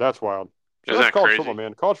 So, wow, that's wild. So Isn't that's that college crazy? football,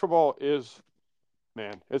 man. College football is,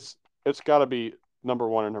 man, it's got to be number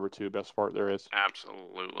 1 and number 2 best sport there is.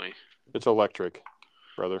 Absolutely. It's electric,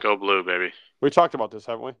 brother. Go blue, baby. We talked about this,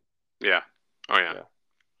 haven't we? Yeah. Oh, yeah. Yeah.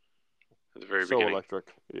 At the very So beginning. electric.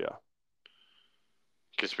 Yeah.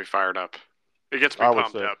 Gets me fired up. It gets me I would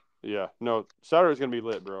pumped say. up. Yeah. No, Saturday's going to be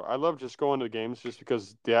lit, bro. I love just going to the games just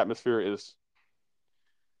because the atmosphere is,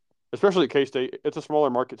 especially at K-State. It's a smaller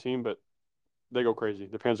market team, but they go crazy.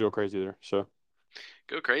 The fans go crazy there. So,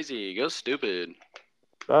 Go crazy. Go stupid.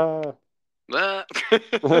 uh, Ah.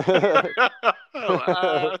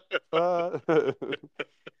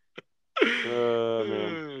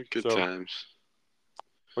 man. Good So, times.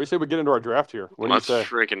 What do you say we get into our draft here? What do you Let's say?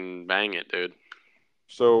 freaking bang it, dude.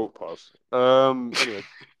 So, pause. Anyway,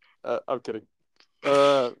 I'm kidding.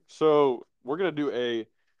 So we're gonna do a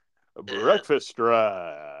Breakfast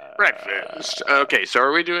drive. Breakfast. Okay, so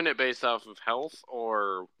are we doing it based off of health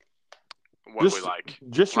or what we like?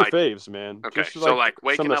 Just your Like- faves, man. Okay, Just so like some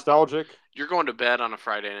waking up, nostalgic. you're going to bed on a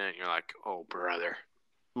Friday night and you're like, oh, brother,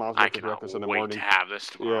 Mom's I making cannot breakfast in the wait morning. to have this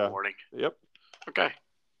tomorrow Yeah. morning. Yep. Okay.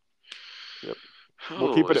 Yep. Oh,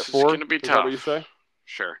 We'll keep it this at is 4. gonna be Is tough. that what you say?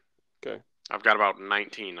 Sure. Okay. I've got about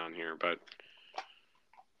 19 on here, but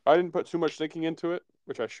I didn't put too much thinking into it,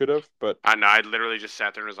 which I should have, but I know I literally just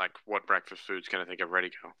sat there and was like, what breakfast foods can I think of ready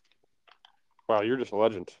to go? wow, you're just a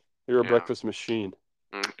legend. You're a Yeah. breakfast machine.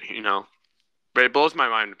 You know, but it blows my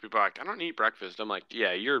mind when people are like, I don't eat breakfast. I'm like,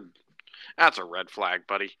 yeah, that's a red flag,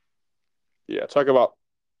 buddy. Yeah, talk about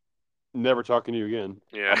never talking to you again.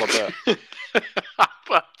 Yeah. How about How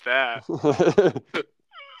about that? that?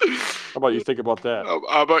 How about you think about that?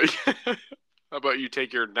 How about you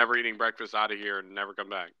take your never eating breakfast out of here and never come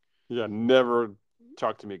back? Yeah, never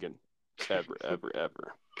talk to me again. Ever, ever,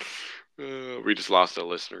 ever. We just lost a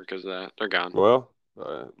listener because of that. They're gone. Well,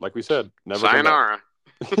 like we said, never come back.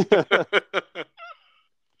 Sayonara.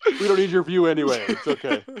 We don't need your view anyway. It's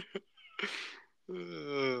okay.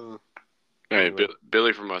 Hey, Anyway.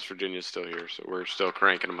 Billy from West Virginia is still here, so we're still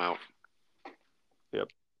cranking him out. Yep.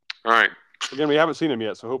 All right. Again, we haven't seen him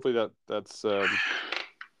yet, so hopefully that's coming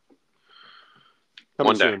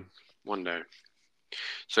One day. soon. One day.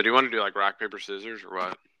 So do you want to do like rock, paper, scissors or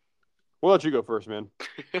what? We'll let you go first, man.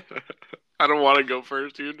 I don't want to go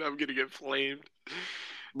first, dude. I'm going to get flamed.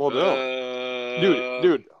 Well, no.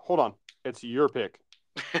 Dude, hold on. It's your pick.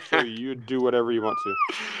 So you do whatever you want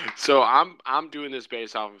to. So I'm doing this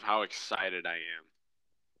based off of how excited I am.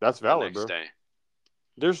 That's The valid, next bro. day.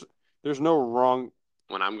 There's no wrong.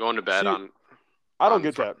 When I'm going to bed See, on. I don't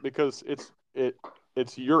get that because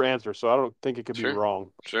it's your answer, so I don't think it could be Sure.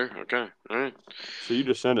 wrong. Sure. Okay. All right. So you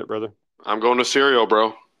just send it, brother. I'm going to cereal,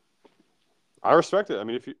 bro. I respect it. I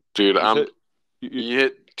mean, if you Dude, you you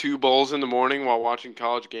hit 2 bowls in the morning while watching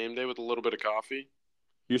College Game Day with a little bit of coffee.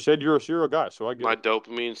 you said you're a cereal guy, so I get My it.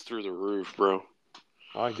 dopamine's through the roof, bro.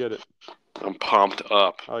 I get it. I'm pumped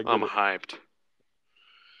up. I get I'm it. hyped.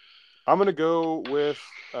 I'm gonna go with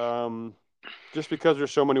just because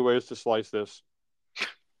there's so many ways to slice this.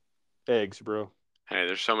 Eggs, bro. Hey,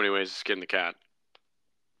 there's so many ways to skin the cat.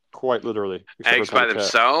 Quite literally. except for Eggs a ton by of cat.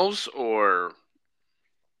 themselves or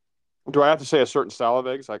Do I have to say a certain style of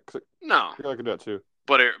eggs? I no? feel like I can do that too.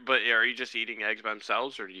 But are you just eating eggs by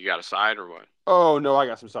themselves, or do you got a side, or what? Oh no, I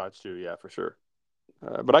got some sides too. Yeah, for sure.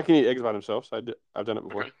 But I can eat eggs by themselves. I've done it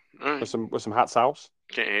before Okay, all right. with some hot sauce.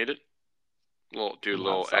 Can't hate it. Little Some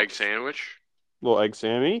little hot egg sauce. sandwich. Little egg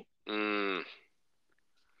Sammy. Mm,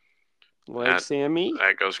 Little egg That- Sammy.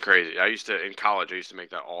 that goes crazy. In college, I used to make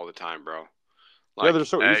that all the time, bro. Yeah, they're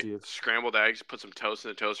so easy. Scrambled eggs. Put some toast in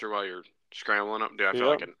the toaster while you're scrambling them. Dude, I feel Yeah.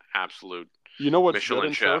 like an absolute You know what's Michelin good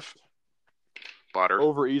in chef. toast? butter.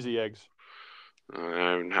 Over easy eggs. I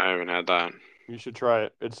haven't had that. You should try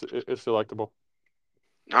it. It's delectable.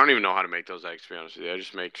 I don't even know how to make those eggs, to be honest with you. I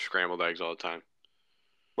just make scrambled eggs all the time.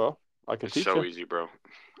 Well, I can It's teach so you. easy, bro.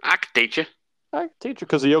 I can teach you. I can teach you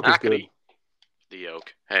because the yolk is I can good. eat the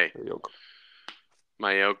yolk. Hey, The yolk.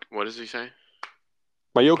 my yolk. What does he say?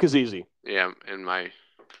 My yolk is easy. Yeah, and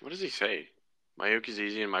what does he say? My yoke is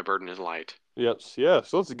easy and my burden is light. Yes.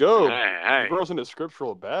 Let's go. Hey. Bro's in a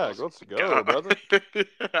scriptural bag. Let's go, brother.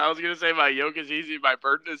 I was gonna say my yoke is easy, my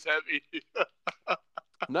burden is heavy.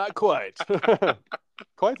 Not quite.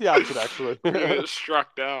 Quite the opposite, actually. We're gonna get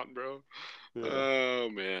struck down, bro. Yeah. Oh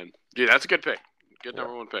man, dude, that's a good pick. Good Yeah.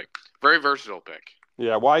 number 1 pick. Very versatile pick.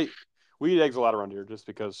 Yeah, why we eat eggs a lot around here just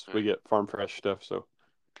because we get farm fresh stuff. So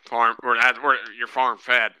We're you're farm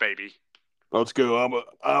fed, baby. let's go. I'm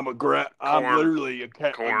Corn- literally a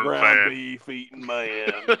corn ground fed. beef eating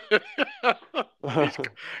man.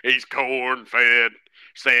 He's corn fed.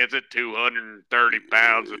 Stands at 230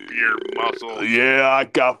 pounds of pure muscle. Yeah,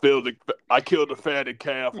 I killed a fatted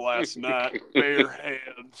calf last night, bare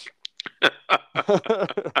hands.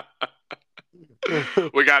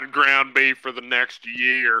 We got ground beef for the next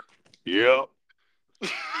year. Yep.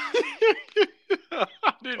 I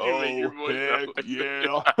didn't even make your voice sound like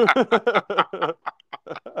yeah.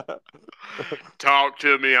 Talk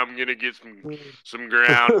to me. I'm gonna get some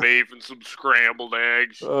ground beef and some scrambled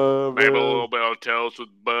eggs. Maybe a little bit of toast with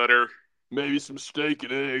butter. Maybe some steak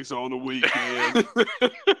and eggs on the weekend.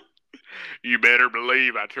 You better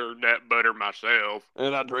believe I turned that butter myself.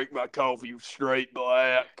 And I drink my coffee straight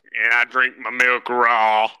black. And I drink my milk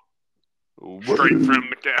raw. Straight from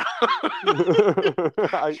the cow.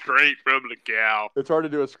 Straight from the cow. It's hard to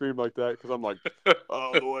do a scream like that because I'm like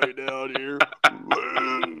all the way down here.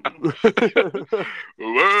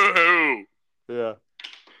 Whoa. Yeah,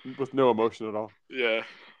 with no emotion at all. Yeah.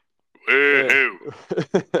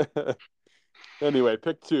 Woohoo! Anyway,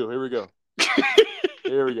 pick 2. Here we go.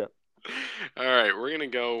 Here we go. All right, we're gonna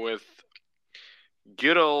go with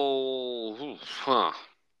good old,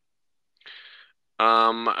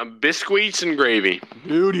 biscuits and gravy.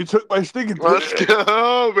 Dude, you took my stinking Let's pick.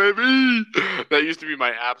 go, baby. That used to be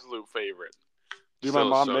my absolute favorite. Dude, my Still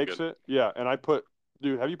mom so makes good. it. Yeah, and I put.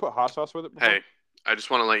 Dude, have you put hot sauce with it before? Hey, I just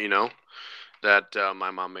want to let you know that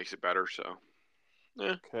my mom makes it better. So,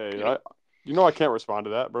 yeah. Okay, You know. I can't respond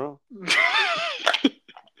to that, bro. You're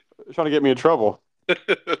trying to get me in trouble.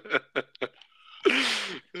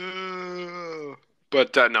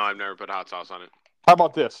 But no, I've never put hot sauce on it. How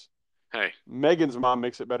about this? Hey, Megan's mom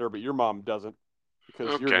makes it better, but your mom doesn't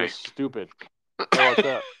because you're Okay. just stupid. How about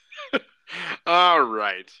that? All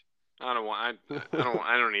right. I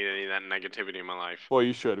don't need any of that negativity in my life. Well,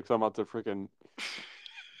 you should, because I'm about to freaking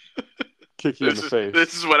kick you in the face.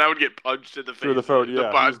 This is when I would get punched in the face. Through the phone, in the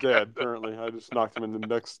yeah, he's podcast. dead. Apparently, I just knocked him in the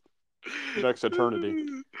next eternity.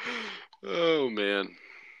 Oh man.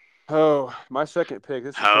 Oh, my second pick.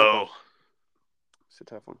 This is a tough one. It's a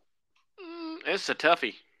tough one. It's a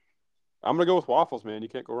toughie. I'm gonna go with waffles, man. You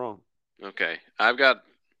can't go wrong. Okay, I'll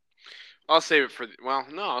save it for. Well,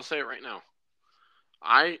 no, I'll say it right now.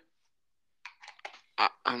 How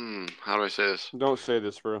do I say this? Don't say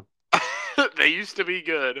this, bro. They used to be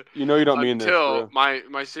good. You know you don't mean this, Until bro.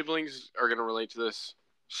 my siblings are gonna relate to this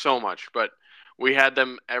so much, but we had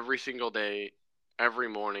them every single day, every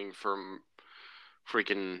morning from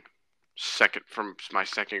freaking from my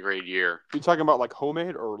second grade year. You talking about like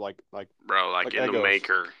homemade or like Bro, like in the Eggos?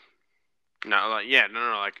 maker. No,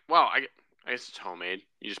 no, like well, I guess it's homemade.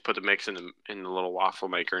 You just put the mix in the little waffle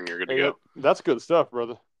maker and you're good to Hey, go. that's good stuff,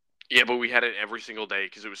 brother. Yeah, but we had it every single day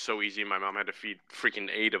because it was so easy. My mom had to feed freaking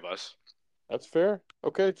 8 of us. That's fair.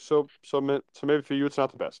 Okay, so maybe for you it's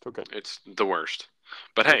not the best. Okay. It's the worst.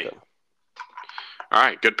 But hey, Okay. All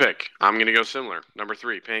right, good pick. I'm gonna go similar. Number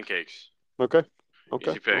 3, pancakes. Okay.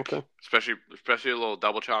 Easy pick. Okay. Especially a little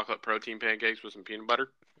double chocolate protein pancakes with some peanut butter.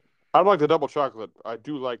 I don't like the double chocolate. I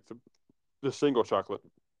do like the single chocolate.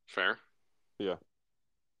 Fair. Yeah.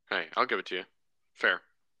 Hey, I'll give it to you. Fair.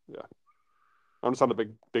 Yeah. I'm just not a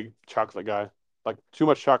big chocolate guy. Like too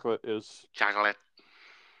much chocolate is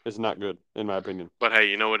not good in my opinion. But hey,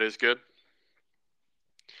 you know what is good?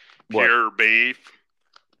 What? Pure beef.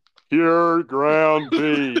 Pure ground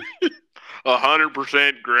beef.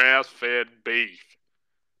 100% grass-fed beef.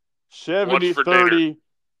 70-30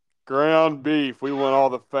 ground beef. We want all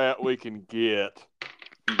the fat we can get.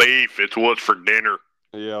 Beef, it's what's for dinner.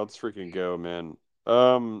 Yeah, let's freaking go, man.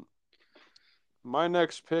 My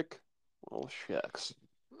next pick, oh shucks.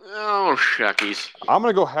 Oh, shuckies. I'm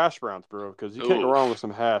gonna go hash browns, bro, because you can't go wrong with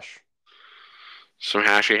some hash. Some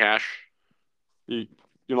hashy hash. You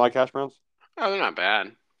don't like hash browns? Oh, they're not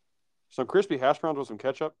bad. Some crispy hash browns with some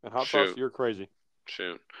ketchup and hot sauce, you're crazy.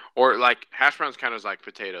 Shoot. Or like hash browns kind of like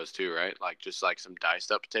potatoes too, right? Like just like some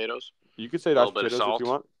diced up potatoes. You could say diced potatoes if you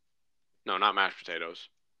want. No, not mashed potatoes.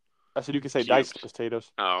 I said you could say diced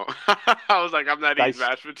potatoes. Oh, I was like, I'm not eating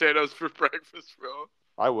mashed potatoes for breakfast, bro.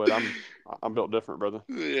 I would. I'm built different, brother.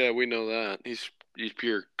 Yeah, we know that. He's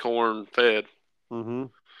pure corn fed. Mm-hmm.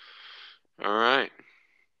 All right.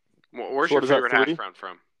 Where's your favorite hash brown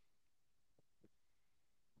from?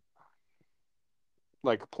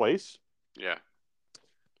 Like place? Yeah.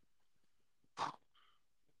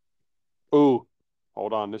 Ooh,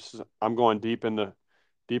 hold on. I'm going deep in the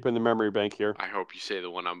memory bank here. I hope you say the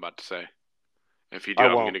one I'm about to say. If you do,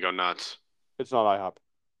 I'm going to go nuts. It's not IHOP.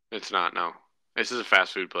 It's not, no. This is a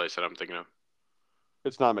fast food place that I'm thinking of.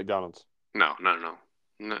 It's not McDonald's. No.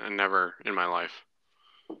 Never in my life.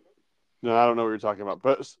 No, I don't know what you're talking about.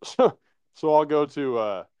 But so I'll go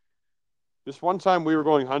to this one time we were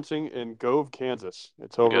going hunting in Gove, Kansas.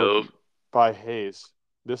 It's over by Hayes.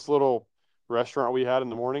 This little restaurant we had in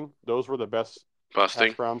the morning, those were the best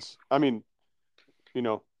hash browns. I mean, you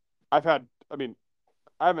know, I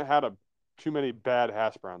haven't had too many bad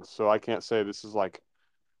hash browns, so I can't say this is like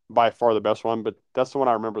by far the best one, but that's the one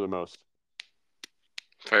I remember the most.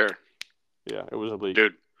 Fair. Yeah, it was elite.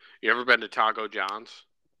 Dude, you ever been to Taco John's?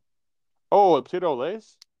 Oh, potato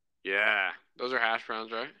lays? Yeah. Those are hash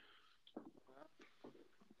browns, right?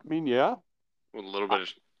 I mean, yeah. With a little bit of...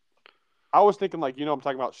 I was thinking like, I'm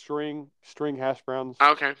talking about string hash browns.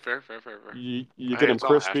 Okay, fair. You get them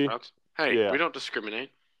crispy. Hey, yeah. We don't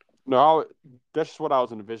discriminate. No, that's just what I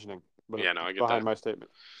was envisioning. But yeah, no, I get behind my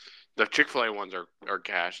statement. The Chick-fil-A ones are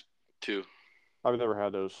gas, too. I've never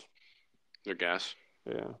had those. They're gas.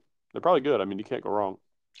 Yeah. They're probably good. I mean, you can't go wrong.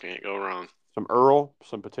 Can't go wrong. Some Earl,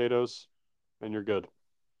 some potatoes, and you're good.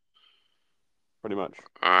 pretty much.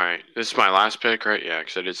 All right, this is my last pick, right? Yeah,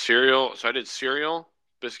 because I did cereal. So I did cereal,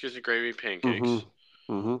 biscuits and gravy, pancakes.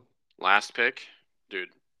 Mm-hmm. Last pick, dude.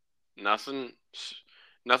 Nothing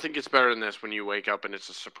gets better than this when you wake up and it's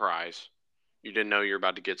a surprise. You didn't know you're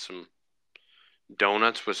about to get some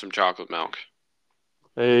donuts with some chocolate milk.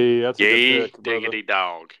 Hey, that's a Yay, good pick, brother. diggity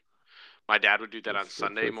dog. My dad would do that That's on a good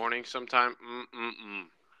Sunday pick. morning sometime.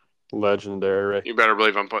 Legendary. You better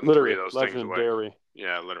believe I'm putting Literally, 3 of those things away. legendary.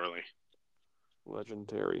 Yeah, literally.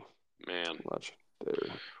 Legendary. Man.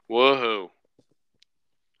 Legendary. Woohoo.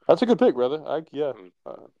 That's a good pick, brother.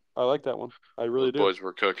 I like that one. I really Those do. boys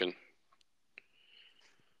were cooking.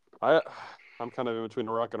 I'm kind of in between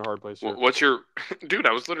a rock and a hard place here. What's your... Dude,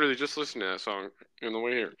 I was literally just listening to that song on the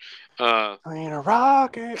way here. Between a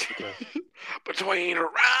rock and... Okay. Between a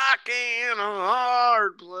rock and a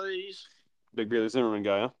hard place. Big Billy Zimmerman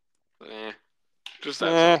guy, huh? Just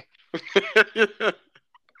that song.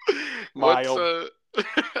 Mild.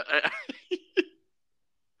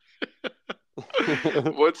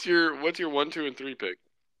 What's your 1, 2, and 3 pick?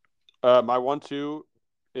 My 1-2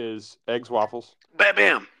 is eggs waffles. Bam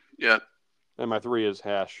bam. Yeah. And my 3 is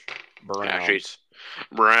hash brown. Hashies.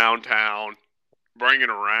 Brown town. Bring it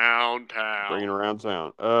around town. Bringing around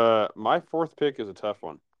town. My 4th pick is a tough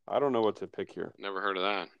one. I don't know what to pick here. Never heard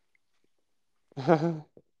of that.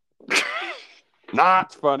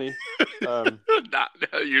 Not funny.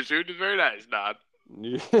 Your suit is very nice, Nod.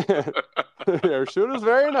 Your suit is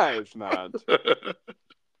very nice, Nod.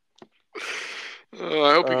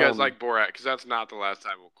 I hope you guys like Borat, because that's not the last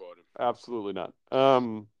time we'll quote him. Absolutely not.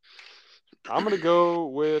 I'm gonna go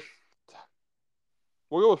with.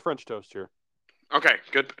 We'll go with French toast here. Okay,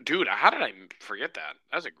 good, dude. How did I forget that?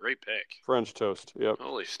 That's a great pick. French toast. Yep.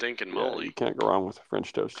 Holy stinking moly! You can't go wrong with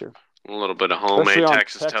French toast here. A little bit of homemade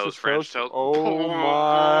Texas toast, French toast. Oh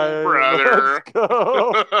my brother!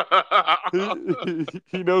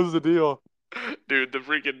 He knows the deal. Dude, the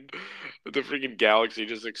freaking galaxy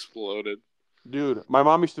just exploded. Dude, my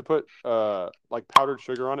mom used to put like powdered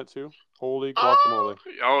sugar on it too. Holy guacamole!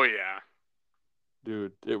 Oh yeah.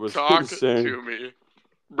 Dude, it was Talk insane. to me,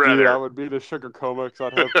 brother. Dude, I would be the sugar coma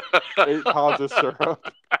because I'd have 8 pounds of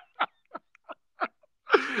syrup.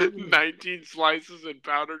 19 slices and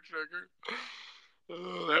powdered sugar.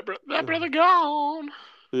 Oh, that brother gone.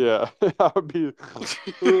 Yeah, I would be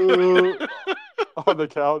on the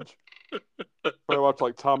couch. I watch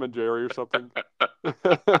like Tom and Jerry or something. That'd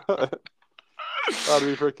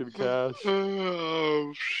be freaking cash.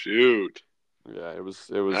 Oh shoot! Yeah, it was.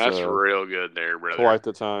 That's real good there, brother. Quite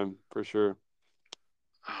the time for sure.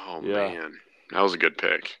 Oh man, that was a good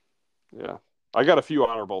pick. Yeah, I got a few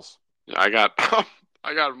honorables. I got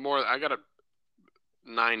more. I got a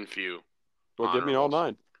 9 few. Well, give me all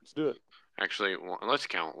 9. Let's do it. Actually, let's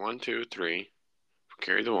count. 1, 2, 3.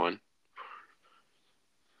 Carry the 1.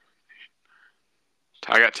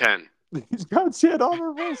 I got 10. He's got 10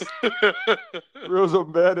 honorables. Rules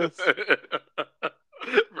of madness.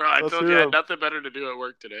 Bro, I told you I had nothing better to do at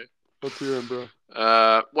work today. Let's hear him, bro.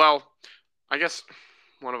 Well, I guess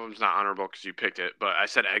one of them's not honorable because you picked it, but I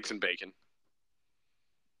said eggs and bacon.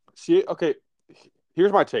 See, okay,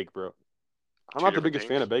 here's my take, bro. I'm not the biggest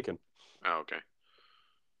things? fan of bacon. Oh, okay.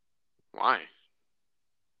 Why?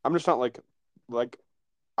 I'm just not like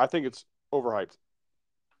I think it's overhyped,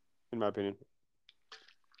 in my opinion.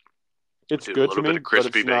 It's good to me, bit of crispy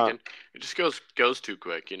but it's bacon. Not... It just goes too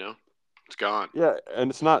quick, you know. It's gone. Yeah, and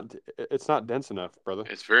it's not dense enough, brother.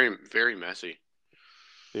 It's very, very messy.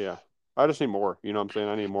 Yeah, I just need more. You know what I'm saying?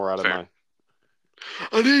 I need more out of my.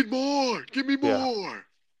 I need more. Give me more.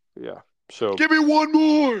 Yeah. So. Give me one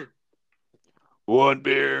more. 1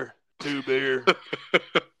 beer, 2 beer.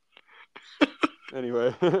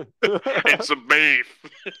 Anyway. And some beef.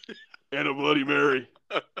 And a Bloody Mary.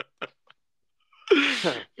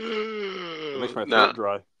 It makes my throat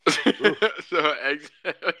dry. So eggs.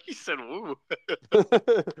 He said, "Woo."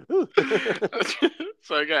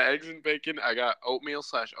 So I got eggs and bacon. I got oatmeal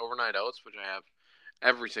 / overnight oats, which I have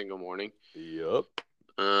every single morning. Yep.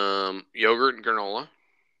 Yogurt and granola.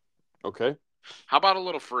 Okay. How about a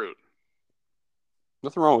little fruit?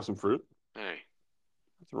 Nothing wrong with some fruit. Hey.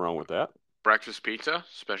 Nothing wrong with that. Breakfast pizza,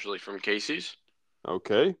 especially from Casey's.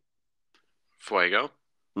 Okay. Fuego.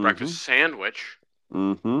 Mm-hmm. Breakfast sandwich.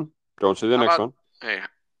 Mm-hmm. Don't say the next one. Hey,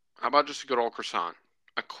 how about just a good old croissant?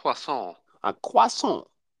 A croissant. A croissant.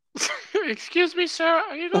 Excuse me, sir.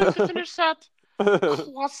 Are you going to finish that?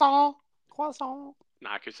 Croissant. Croissant.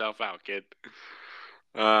 Knock yourself out, kid.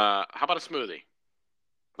 How about a smoothie?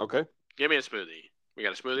 Okay. Give me a smoothie. We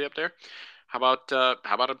got a smoothie up there. How about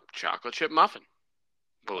a chocolate chip muffin?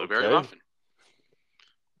 Blueberry muffin.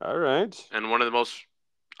 All right. And one of the most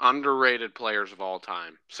underrated players of all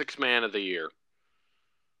time. 6th man of the year.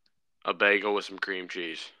 A bagel with some cream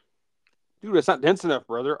cheese. Dude, it's not dense enough,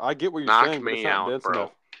 brother. I get what you're Knock saying, but it's me not out, dense bro.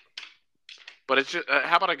 enough. But it's just,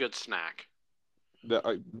 how about a good snack?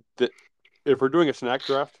 If we're doing a snack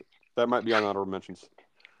draft, that might be on honorable mentions.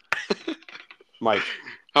 Mike.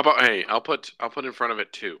 How about I'll put in front of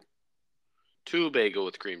it 2. 2 bagel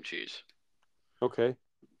with cream cheese. Okay.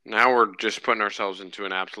 Now we're just putting ourselves into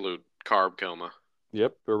an absolute carb coma.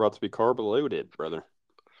 Yep, we're about to be carb loaded, brother.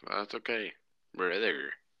 That's okay, brother.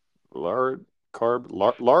 Larb coated.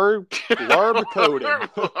 Larb coated.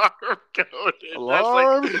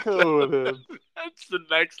 Larb coated. That's the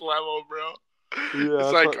next level, bro. Yeah,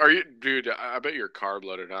 it's like, are you, dude? I bet you're carb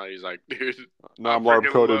loaded now. He's like, dude. No, I'm larb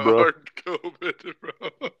coated, bro.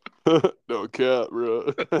 bro. No cap,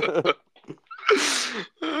 bro.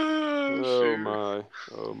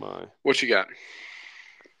 Oh my. What you got?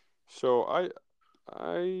 So I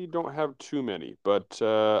don't have too many, but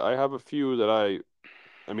I have a few that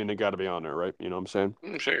I mean, they got to be on there, right? You know what I'm saying?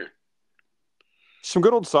 Sure. Some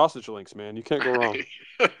good old sausage links, man. You can't go wrong.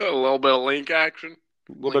 A little bit of link action.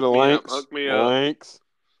 A little bit of links. Hook me up. Links.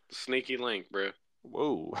 Sneaky link, bro.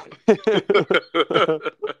 Whoa. That's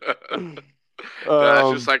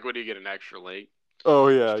just like when you get an extra link. Oh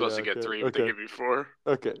yeah, You're supposed to get 3, but they give you 4.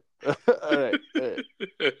 Okay. All right.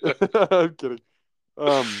 I'm kidding.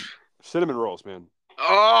 Cinnamon rolls, man.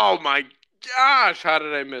 Oh my gosh, how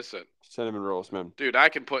did I miss it? Cinnamon rolls, man. Dude, I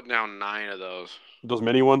can put down 9 of those. Those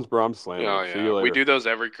mini ones, bro. I'm slamming. Oh See you later. we do those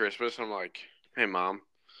every Christmas. I'm like, hey mom,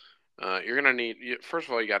 you're gonna need. First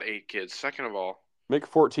of all, you got 8 kids. Second of all, make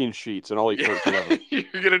 14 sheets, and I'll eat 13 of them.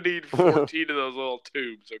 You're gonna need 14 of those little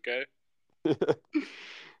tubes, okay?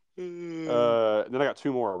 Then I got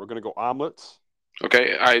 2 more. We're gonna go omelets.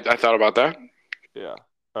 Okay, I thought about that. Yeah.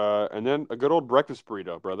 And then a good old breakfast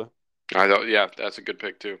burrito, brother. I thought, yeah, that's a good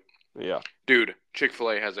pick too. Yeah. Dude,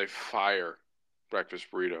 Chick-fil-A has a fire breakfast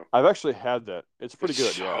burrito. I've actually had that. It's pretty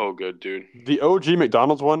good. So good, dude. The OG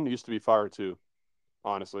McDonald's one used to be fire too.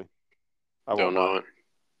 Honestly, I don't know it.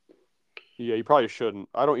 Yeah, you probably shouldn't.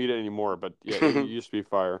 I don't eat it anymore, but yeah, it used to be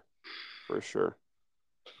fire for sure.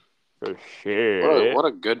 For sure. What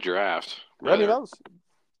a good draft. I mean,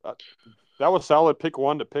 that was solid. Pick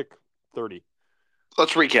 1 to pick 30.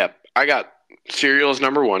 Let's recap. I got cereal as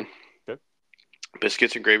number 1. Okay.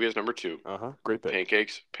 Biscuits and gravy is number 2. Great pick.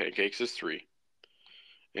 Pancakes is 3.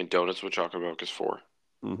 And donuts with chocolate milk is 4.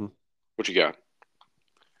 Mm-hmm. What you got?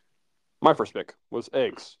 My first pick was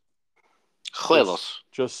eggs. Huevos.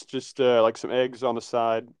 Just like some eggs on the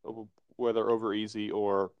side, whether over easy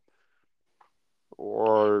or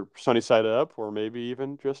sunny side up, or maybe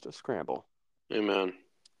even just a scramble. Amen.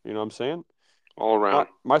 You know what I'm saying? All around.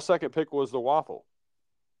 My second pick was the waffle.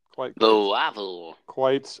 Waffle.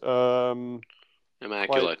 Quite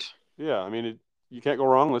immaculate. Yeah, I mean, you can't go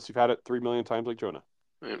wrong unless you've had it 3 million times like Jonah.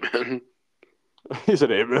 Amen. He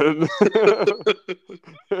said amen.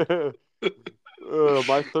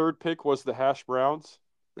 My third pick was the hash browns.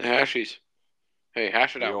 The hashies. Hey,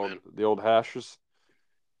 hash it out, man. Man. The old hashes.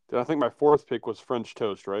 Then I think my fourth pick was French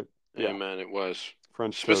toast, right? Yeah, man, it was.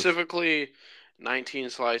 French Specifically, 19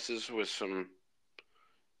 slices with some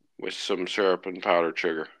syrup and powdered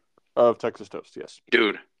sugar. Of Texas toast, yes.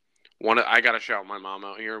 Dude, I gotta shout my mom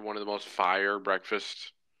out here. One of the most fire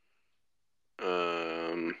breakfast.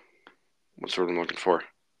 What's the word I'm looking for?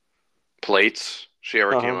 Plates she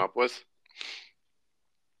ever came up with.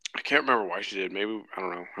 I can't remember why she did. Maybe I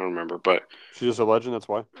don't know. I don't remember, but she's just a legend. That's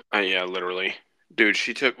why. Yeah, literally, dude.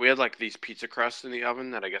 We had like these pizza crusts in the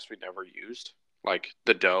oven that I guess we never used, like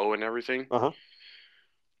the dough and everything.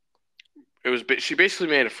 It was. She basically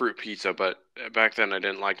made a fruit pizza, but back then I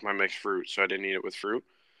didn't like my mixed fruit, so I didn't eat it with fruit.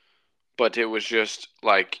 But it was just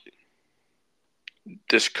like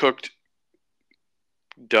this cooked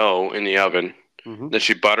dough in the oven. Then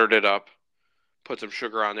she buttered it up, put some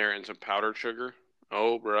sugar on there and some powdered sugar.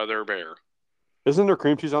 Oh, brother bear. Isn't there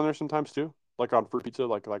cream cheese on there sometimes too? Like on fruit pizza,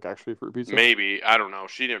 like actually fruit pizza? Maybe. I don't know.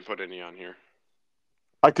 She didn't put any on here.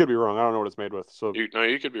 I could be wrong. I don't know what it's made with. So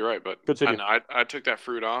you could be right, but I took that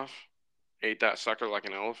fruit off, ate that sucker like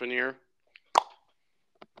an elephant ear.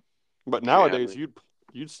 But nowadays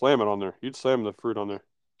you'd slam it on there. You'd slam the fruit on there.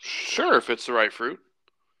 Sure, if it's the right fruit.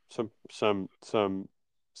 Some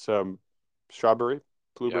strawberry,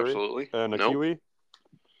 blueberry, absolutely, and a kiwi.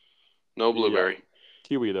 No blueberry. Yeah.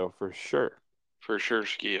 Kiwi though, for sure. For sure,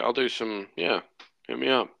 Ski. I'll do some. Yeah, hit me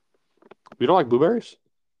up. You don't like blueberries?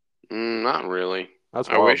 Not really. That's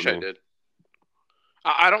I wish I did.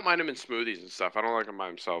 I don't mind them in smoothies and stuff. I don't like them by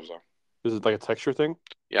themselves though. Is it like a texture thing?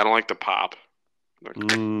 Yeah, I don't like the pop.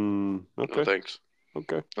 Okay. No thanks.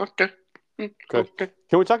 Okay. Okay.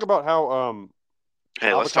 Can we talk about how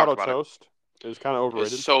Hey, let's talk avocado about toast is kind of it.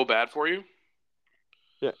 overrated? It's so bad for you.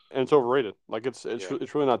 Yeah, and it's overrated. Like it's Yeah.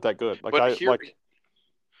 it's really not that good. Like But here, like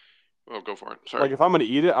oh, go for it. Sorry. if I'm gonna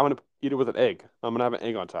eat it, I'm gonna eat it with an egg. I'm gonna have an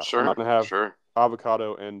egg on top. I'm not gonna have Sure.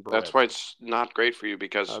 avocado and bread. That's why it's not great for you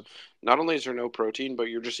because That's, not only is there no protein, but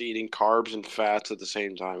you're just eating carbs and fats at the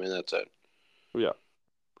same time, and that's it. yeah.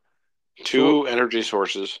 Two energy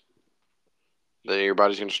sources that your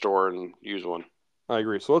body's going to store and use one. I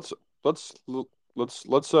agree. So let's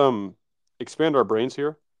expand our brains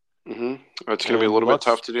here. Mm-hmm. It's going to be a little bit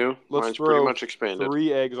tough to do. Let's Mine's throw pretty much expanded.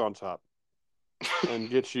 3 eggs on top and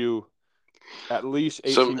get you at least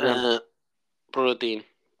 18 Some grams. protein.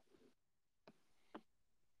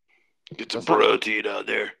 Get some protein out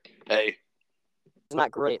there. Hey. It's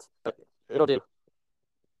not great, but it'll do.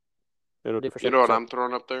 It'll do for sure. You know what I'm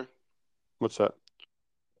throwing up there? What's that?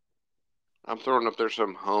 I'm throwing up there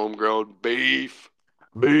some homegrown beef.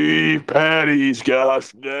 Beef patties,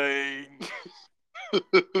 gosh dang.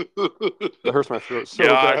 That hurts my throat so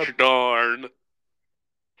gosh bad. darn.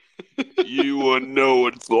 You wouldn't know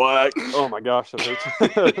what it's like. Oh my gosh, that hurts.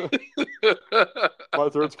 My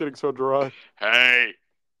throat's getting so dry. Hey,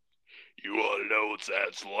 you want to know what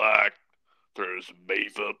that's like? Throw some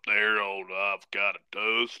beef up there on avocado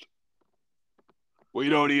toast. We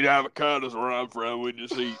don't eat avocados where I'm from. We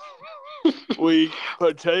just eat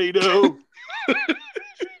potato,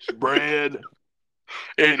 bread,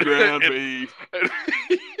 and ground beef.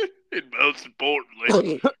 And most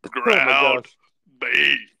importantly, ground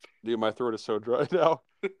beef. Dude, my throat is so dry now.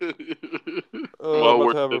 Well, I'm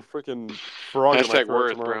about to have a freaking frog in my Hashtag throat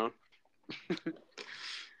worth, tomorrow. Brown.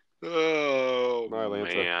 Oh, All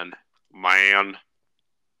right, Lanta. Man.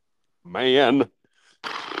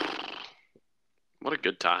 What a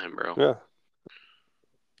good time, bro.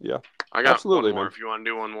 Yeah. I got Absolutely, one more. man. If you want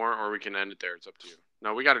to do one more, or we can end it there. It's up to you.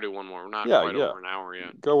 No, we got to do one more. We're not quite over an hour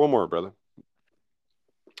yet. Go one more, brother.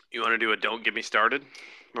 You want to do a Don't Get Me Started?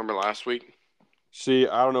 Remember last week? See,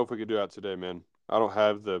 I don't know if we could do that today, man. I don't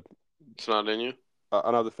have the... It's not in you? I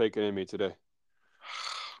don't have the fake in me today.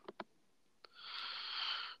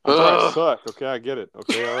 I'm sorry I suck. Okay, I get it.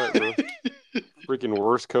 Okay, all right, bro. Freaking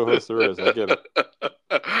worst co-host there is. I get it.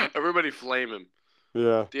 Everybody flame him.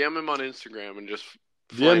 Yeah. DM him on Instagram and just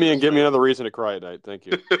DM me and give me another reason to cry at night. Thank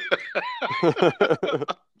you.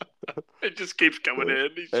 It just keeps coming in.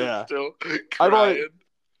 He's just still crying.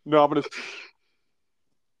 Here's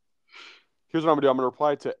what I'm going to do. I'm going to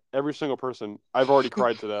reply to every single person. I've already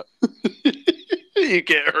cried to that. You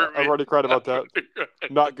can't hurt me. I've already cried about that.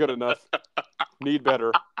 Not good enough. Need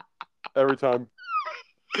better. Every time.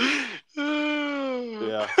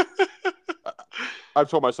 Yeah. I've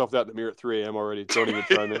told myself that in the mirror at 3 a.m. already. Don't even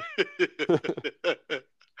try me.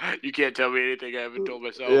 You can't tell me anything I haven't told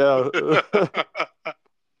myself. Yeah.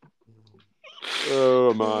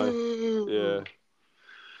 Oh, my. Yeah.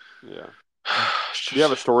 Do you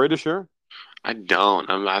have a story to share? I don't.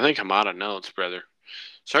 I think I'm out of notes, brother.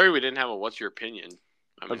 Sorry we didn't have a What's Your Opinion.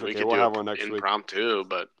 I mean, we could do have one next impromptu, week.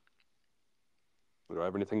 But... Do I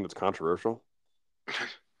have anything that's controversial?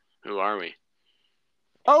 Who are we?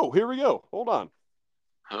 Oh, here we go. Hold on.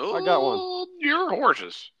 Oh, I got one. Your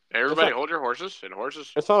horses. Everybody hold your horses. And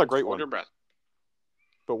horses, it's not a great hold one. your breath.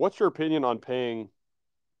 But what's your opinion on paying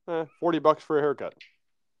 $40 for a haircut?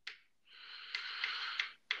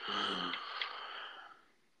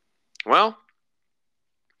 Well,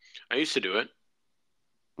 I used to do it.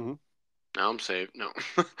 Mm-hmm. Now I'm saved. No.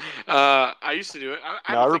 I used to do it.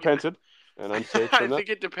 I repented, and I'm saved from I that. think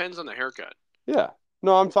it depends on the haircut. Yeah.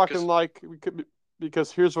 No, I'm talking like we could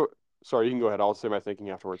because here's what. Sorry, you can go ahead. I'll say my thinking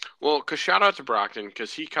afterwards. Well, because shout out to Brockton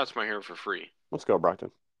because he cuts my hair for free. Let's go, Brockton.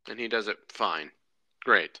 And he does it fine.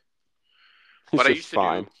 Great. But I used to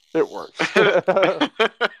fine. It works. I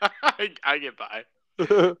get by.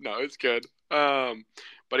 No, it's good.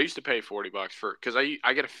 But I used to pay $40 for because I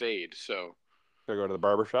get a fade, so. Gotta go to the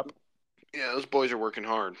barber shop. Yeah, those boys are working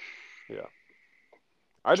hard. Yeah.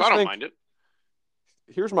 I don't mind it.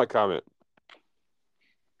 Here's my comment.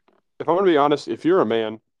 If I'm going to be honest, if you're a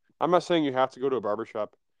man, I'm not saying you have to go to a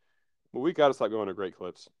barbershop, but we got to stop going to Great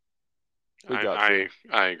Clips. I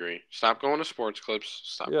agree. Stop going to Sports Clips.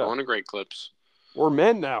 Stop going to Great Clips. We're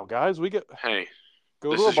men now, guys. Go this to a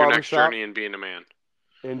is barbershop. Your next journey in being a man.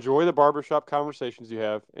 Enjoy the barbershop conversations you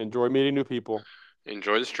have. Enjoy meeting new people.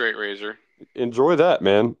 Enjoy the straight razor. Enjoy that,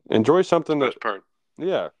 man. Enjoy something Best part.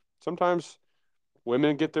 Yeah. Sometimes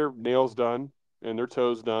women get their nails done and their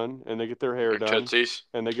toes done and they get their hair done. Tootsies.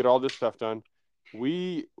 And they get all this stuff done.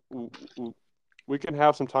 We can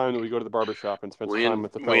have some time that we go to the barbershop and spend some time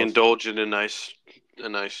with the fellas. We indulge in a nice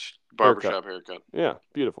barbershop haircut. Yeah,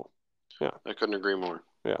 beautiful. Yeah. I couldn't agree more.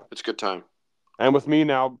 Yeah. It's a good time. And with me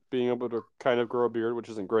now being able to kind of grow a beard, which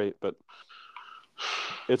isn't great, but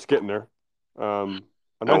it's getting there. A nice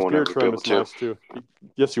won't beard ever be trim able is to. nice too.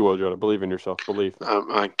 Yes, you will, Jonah. Believe in yourself. Believe.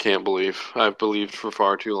 I can't believe. I've believed for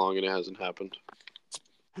far too long and it hasn't happened.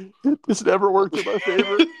 This never worked in my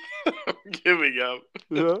favor. I'm giving up.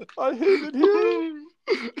 Yeah, I hate it here.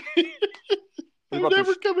 I'm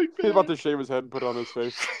never coming back. He's about to shave his head and put it on his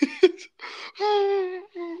face.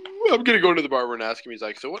 I'm gonna go to the barber and ask him. He's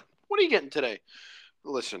like, "So what are you getting today?"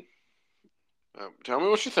 Listen, tell me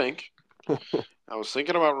what you think. I was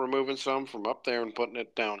thinking about removing some from up there and putting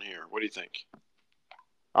it down here. What do you think?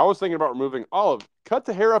 I was thinking about removing all of. Cut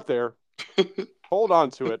the hair up there. Hold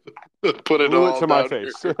on to it. Put it Glue all it to my down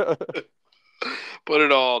face. here. Put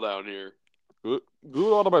it all down here. Glue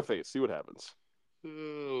it all to my face. See what happens.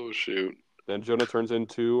 Oh shoot! Then Jonah turns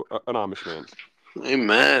into an Amish man.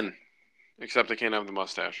 Amen. Except I can't have the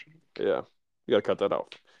mustache. Yeah, you gotta cut that off.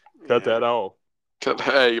 Cut that off.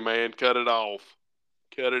 Hey man, cut it off.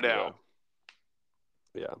 Cut it out.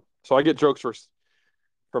 Yeah. So I get jokes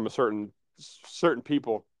from a certain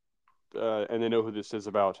people, and they know who this is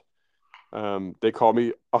about. They call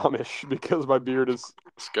me Amish because my beard is.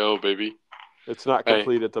 Let's go, baby. It's not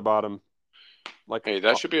complete at the bottom. Like, hey,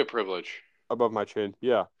 that should be a privilege. Above my chin.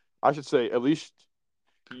 Yeah. I should say, at least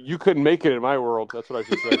you couldn't make it in my world. That's what I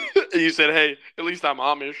should say. You said, hey, at least I'm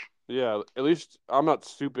Amish. Yeah. At least I'm not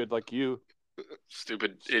stupid like you.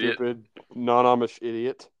 Stupid idiot. Stupid, non-Amish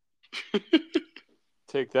idiot.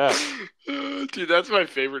 Take that. Dude, that's my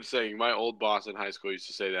favorite saying. My old boss in high school used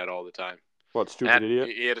to say that all the time. What, stupid idiot?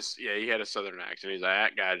 He had a southern accent. He's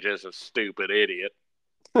like, that guy's just a stupid idiot.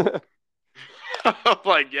 I'm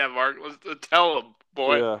like, yeah, Mark, let's tell him,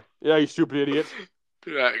 boy. Yeah, you stupid idiot.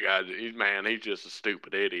 That guy, he's just a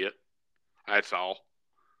stupid idiot. That's all.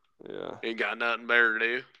 Yeah. Ain't got nothing better to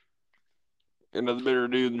do. Ain't nothing better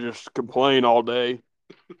to do than just complain all day.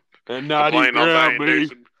 And not complain eat all day, me.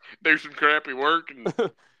 do some crappy work and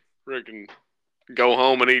freaking go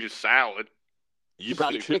home and eat a salad. You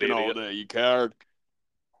probably chicken all day, you coward.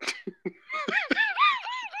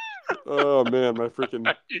 Oh man, my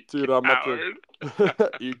freaking dude, I'm up to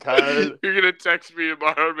you coward. You're gonna text me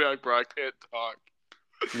tomorrow and be like, bro, I can't talk.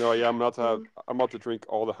 No, yeah, I'm about to drink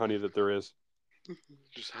all the honey that there is.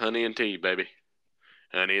 Just honey and tea, baby.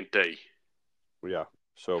 Honey and tea. Yeah.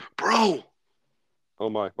 So, bro. Oh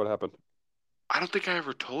my, what happened? I don't think I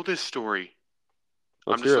ever told this story.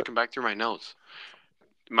 Let's I'm just looking back through my notes.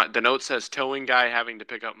 The note says towing guy having to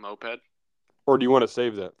pick up moped. Or do you want to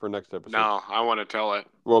save that for next episode? No, I want to tell it.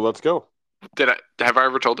 Well, let's go. Have I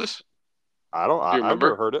ever told this? I don't. I've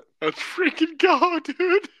never heard it. Let's freaking go,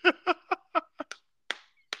 dude.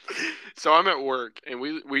 So I'm at work, and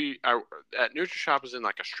we at NutriShop is in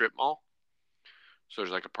like a strip mall. So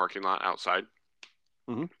there's like a parking lot outside.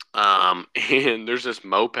 Mm-hmm. And there's this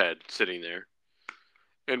moped sitting there.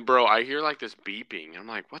 And bro, I hear like this beeping. I'm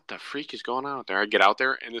like, what the freak is going on out there? I get out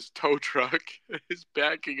there, and this tow truck is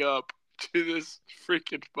backing up to this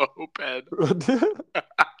freaking moped.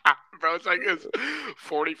 Bro, it's like this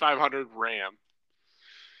 4500 Ram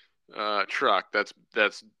truck that's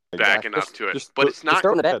backing up to it. But it's not.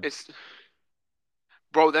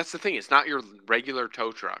 Bro, that's the thing. It's not your regular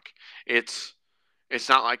tow truck. It's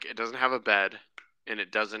not like it doesn't have a bed, and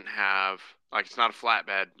it doesn't have like it's not a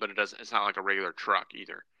flatbed, but it's not like a regular truck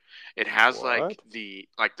either. It has like the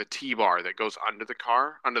T-bar that goes under the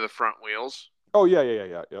car, under the front wheels. Oh yeah,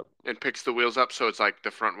 yep. And picks the wheels up, so it's like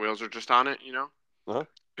the front wheels are just on it, you know. Uh-huh.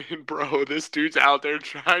 And bro, this dude's out there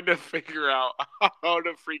trying to figure out how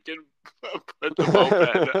to freaking put the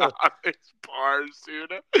moped on his bars,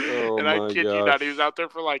 dude. Oh, and I kid you not, he was out there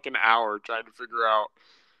for like an hour trying to figure out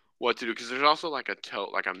what to do, because there's also like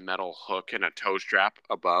a metal hook and a tow strap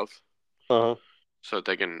above. Uh-huh. So that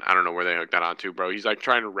they can, I don't know where they hook that onto, bro. He's like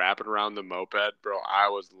trying to wrap it around the moped, bro. I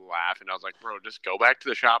was laughing. I was like, bro, just go back to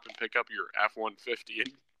the shop and pick up your F-150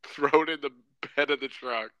 and throw it in the bed of the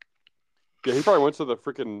truck. Yeah, he probably went to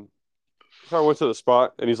the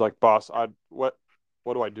spot and he's like, boss, what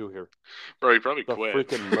do I do here? Bro, he probably quit.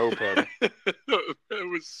 Freaking moped. It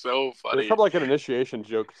was so funny. It's probably like an initiation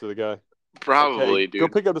joke to the guy. Probably, like, hey, dude. Go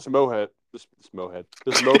pick up this moped. This moped.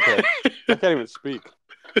 I can't even speak.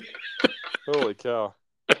 Holy cow.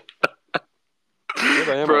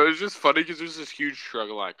 Bro, it's just funny because there's this huge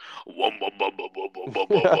struggle like, and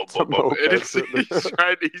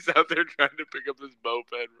he's out there trying to pick up this moped,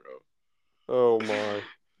 bro. Oh my.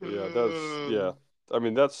 Yeah, I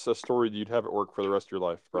mean, that's a story you'd have at work for the rest of your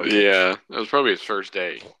life, probably. Yeah, that was probably his first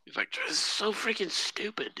day. He's like, this is so freaking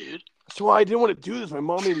stupid, dude. That's why I didn't want to do this. My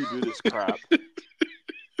mom made me do this crap.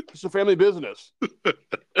 It's a family business.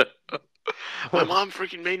 My mom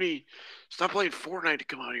freaking made me stop playing Fortnite to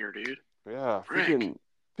come out here, dude. Yeah, Frick. freaking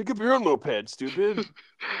pick up your own moped, stupid.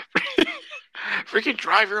 Freaking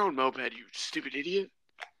drive your own moped, you stupid idiot.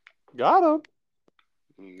 Got him.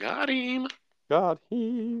 Got him. Got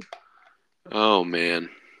him. Oh man,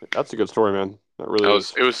 That's a good story, man. That really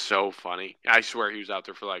is. it was so funny. I swear he was out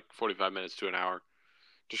there for like 45 minutes to an hour,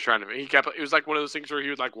 just trying to. It was like one of those things where he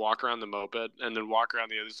would like walk around the moped and then walk around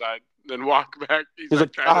the other side, then walk back. He's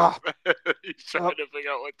like trying to. He's trying to figure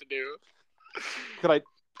out what to do. Could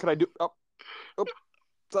I do? Oh,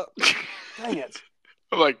 dang it!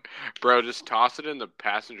 I'm like, bro, just toss it in the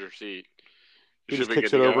passenger seat. He just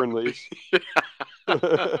kicks it over and leaves.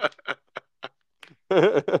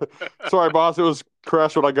 Sorry, boss. It was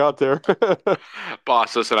crashed when I got there.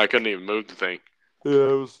 Boss, listen, I couldn't even move the thing. Yeah,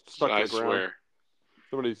 it was stuck I to the ground. swear.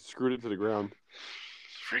 Somebody screwed it to the ground.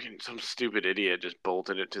 Freaking some stupid idiot just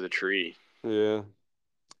bolted it to the tree. Yeah.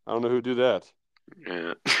 I don't know who'd do that.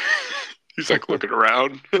 Yeah. He's like looking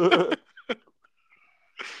around.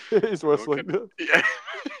 He's whistling. Yeah.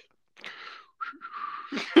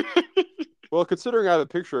 Well, considering I have a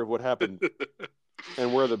picture of what happened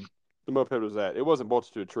and where the moped was at, it wasn't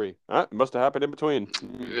bolted to a tree. It must have happened in between.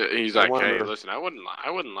 He's like, hey, listen, I wouldn't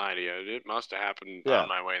lie to you. It must have happened on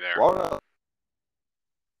my way there. Well,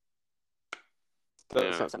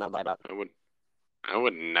 I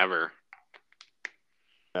would never.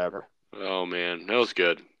 Ever. Oh man, that was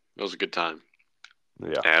good. That was a good time.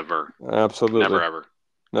 Yeah. Ever. Absolutely. Never ever.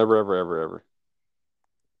 Never ever ever ever.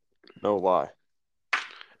 No lie.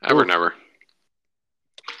 Ever never.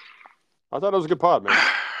 I thought it was a good pod, man.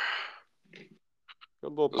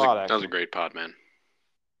 Good little pod action. That was a great pod, man.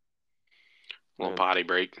 Little potty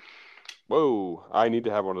break. Whoa! I need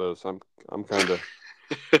to have one of those. I'm kind of.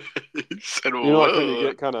 You said, you know, like when you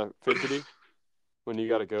get kind of fidgety when you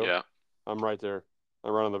got to go. Yeah. I'm right there.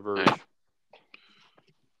 I'm right on the verge.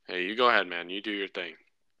 Hey, you go ahead, man. You do your thing.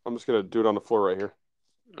 I'm just gonna do it on the floor right here.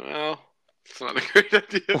 Well, it's not a great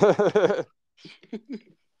idea.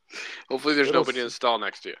 Hopefully, there's nobody in the stall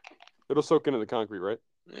next to you. It'll soak into the concrete, right?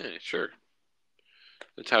 Yeah, sure.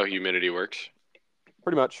 That's how humidity works.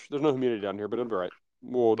 Pretty much. There's no humidity down here, but it'll be right.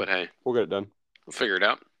 We'll get it done. We'll figure it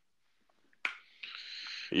out.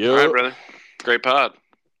 Yeah. All right, brother. Great pod.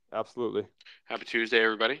 Absolutely. Happy Tuesday,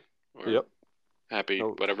 everybody. Yep. Happy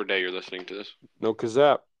whatever day you're listening to this. No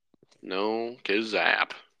kazap. No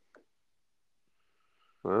kazap.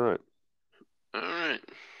 All right. All right.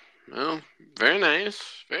 Well, very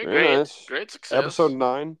nice. Very great. Nice. Great success. Episode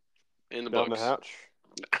 9. In the down books. The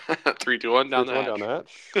hatch. 3, 2, 1, down the hatch. Down the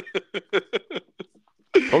hatch.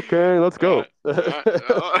 Okay, let's go.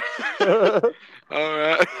 All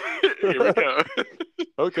right. Here we go.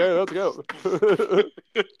 Okay, let's go.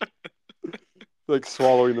 Like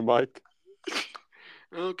swallowing the mic.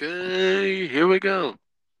 Okay, here we go.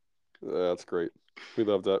 That's great. We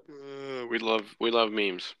love that. We love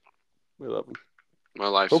memes. We love them. My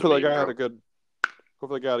life's hopefully a meme, that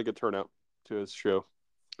guy had a good turnout to his show.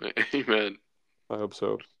 Amen. I hope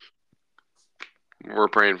so. We're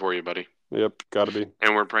praying for you, buddy. Yep, gotta be.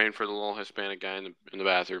 And we're praying for the little Hispanic guy in the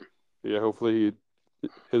bathroom. Yeah, hopefully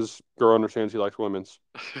his girl understands he likes women's.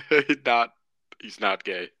 He's not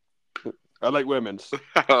gay. I like women's.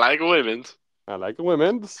 I like women's. I like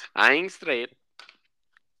women's. I ain't straight.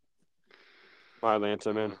 All right, Lance,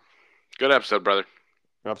 man. Good episode, brother.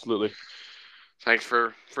 Absolutely. Thanks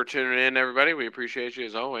for tuning in, everybody. We appreciate you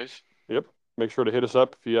as always. Yep. Make sure to hit us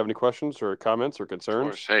up if you have any questions or comments or concerns.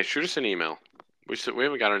 Of course. Hey, shoot us an email. We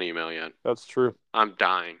haven't got an email yet. That's true. I'm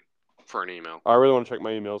dying for an email. I really want to check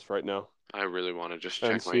my emails right now. I really want to just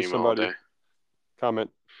check my email all day.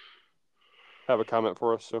 Have a comment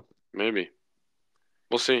for us. So maybe.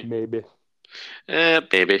 We'll see. Maybe.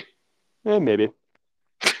 Maybe. Maybe.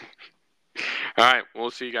 All right.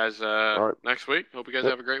 We'll see you guys next week. Hope you guys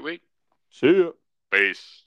have a great week. See ya. Peace.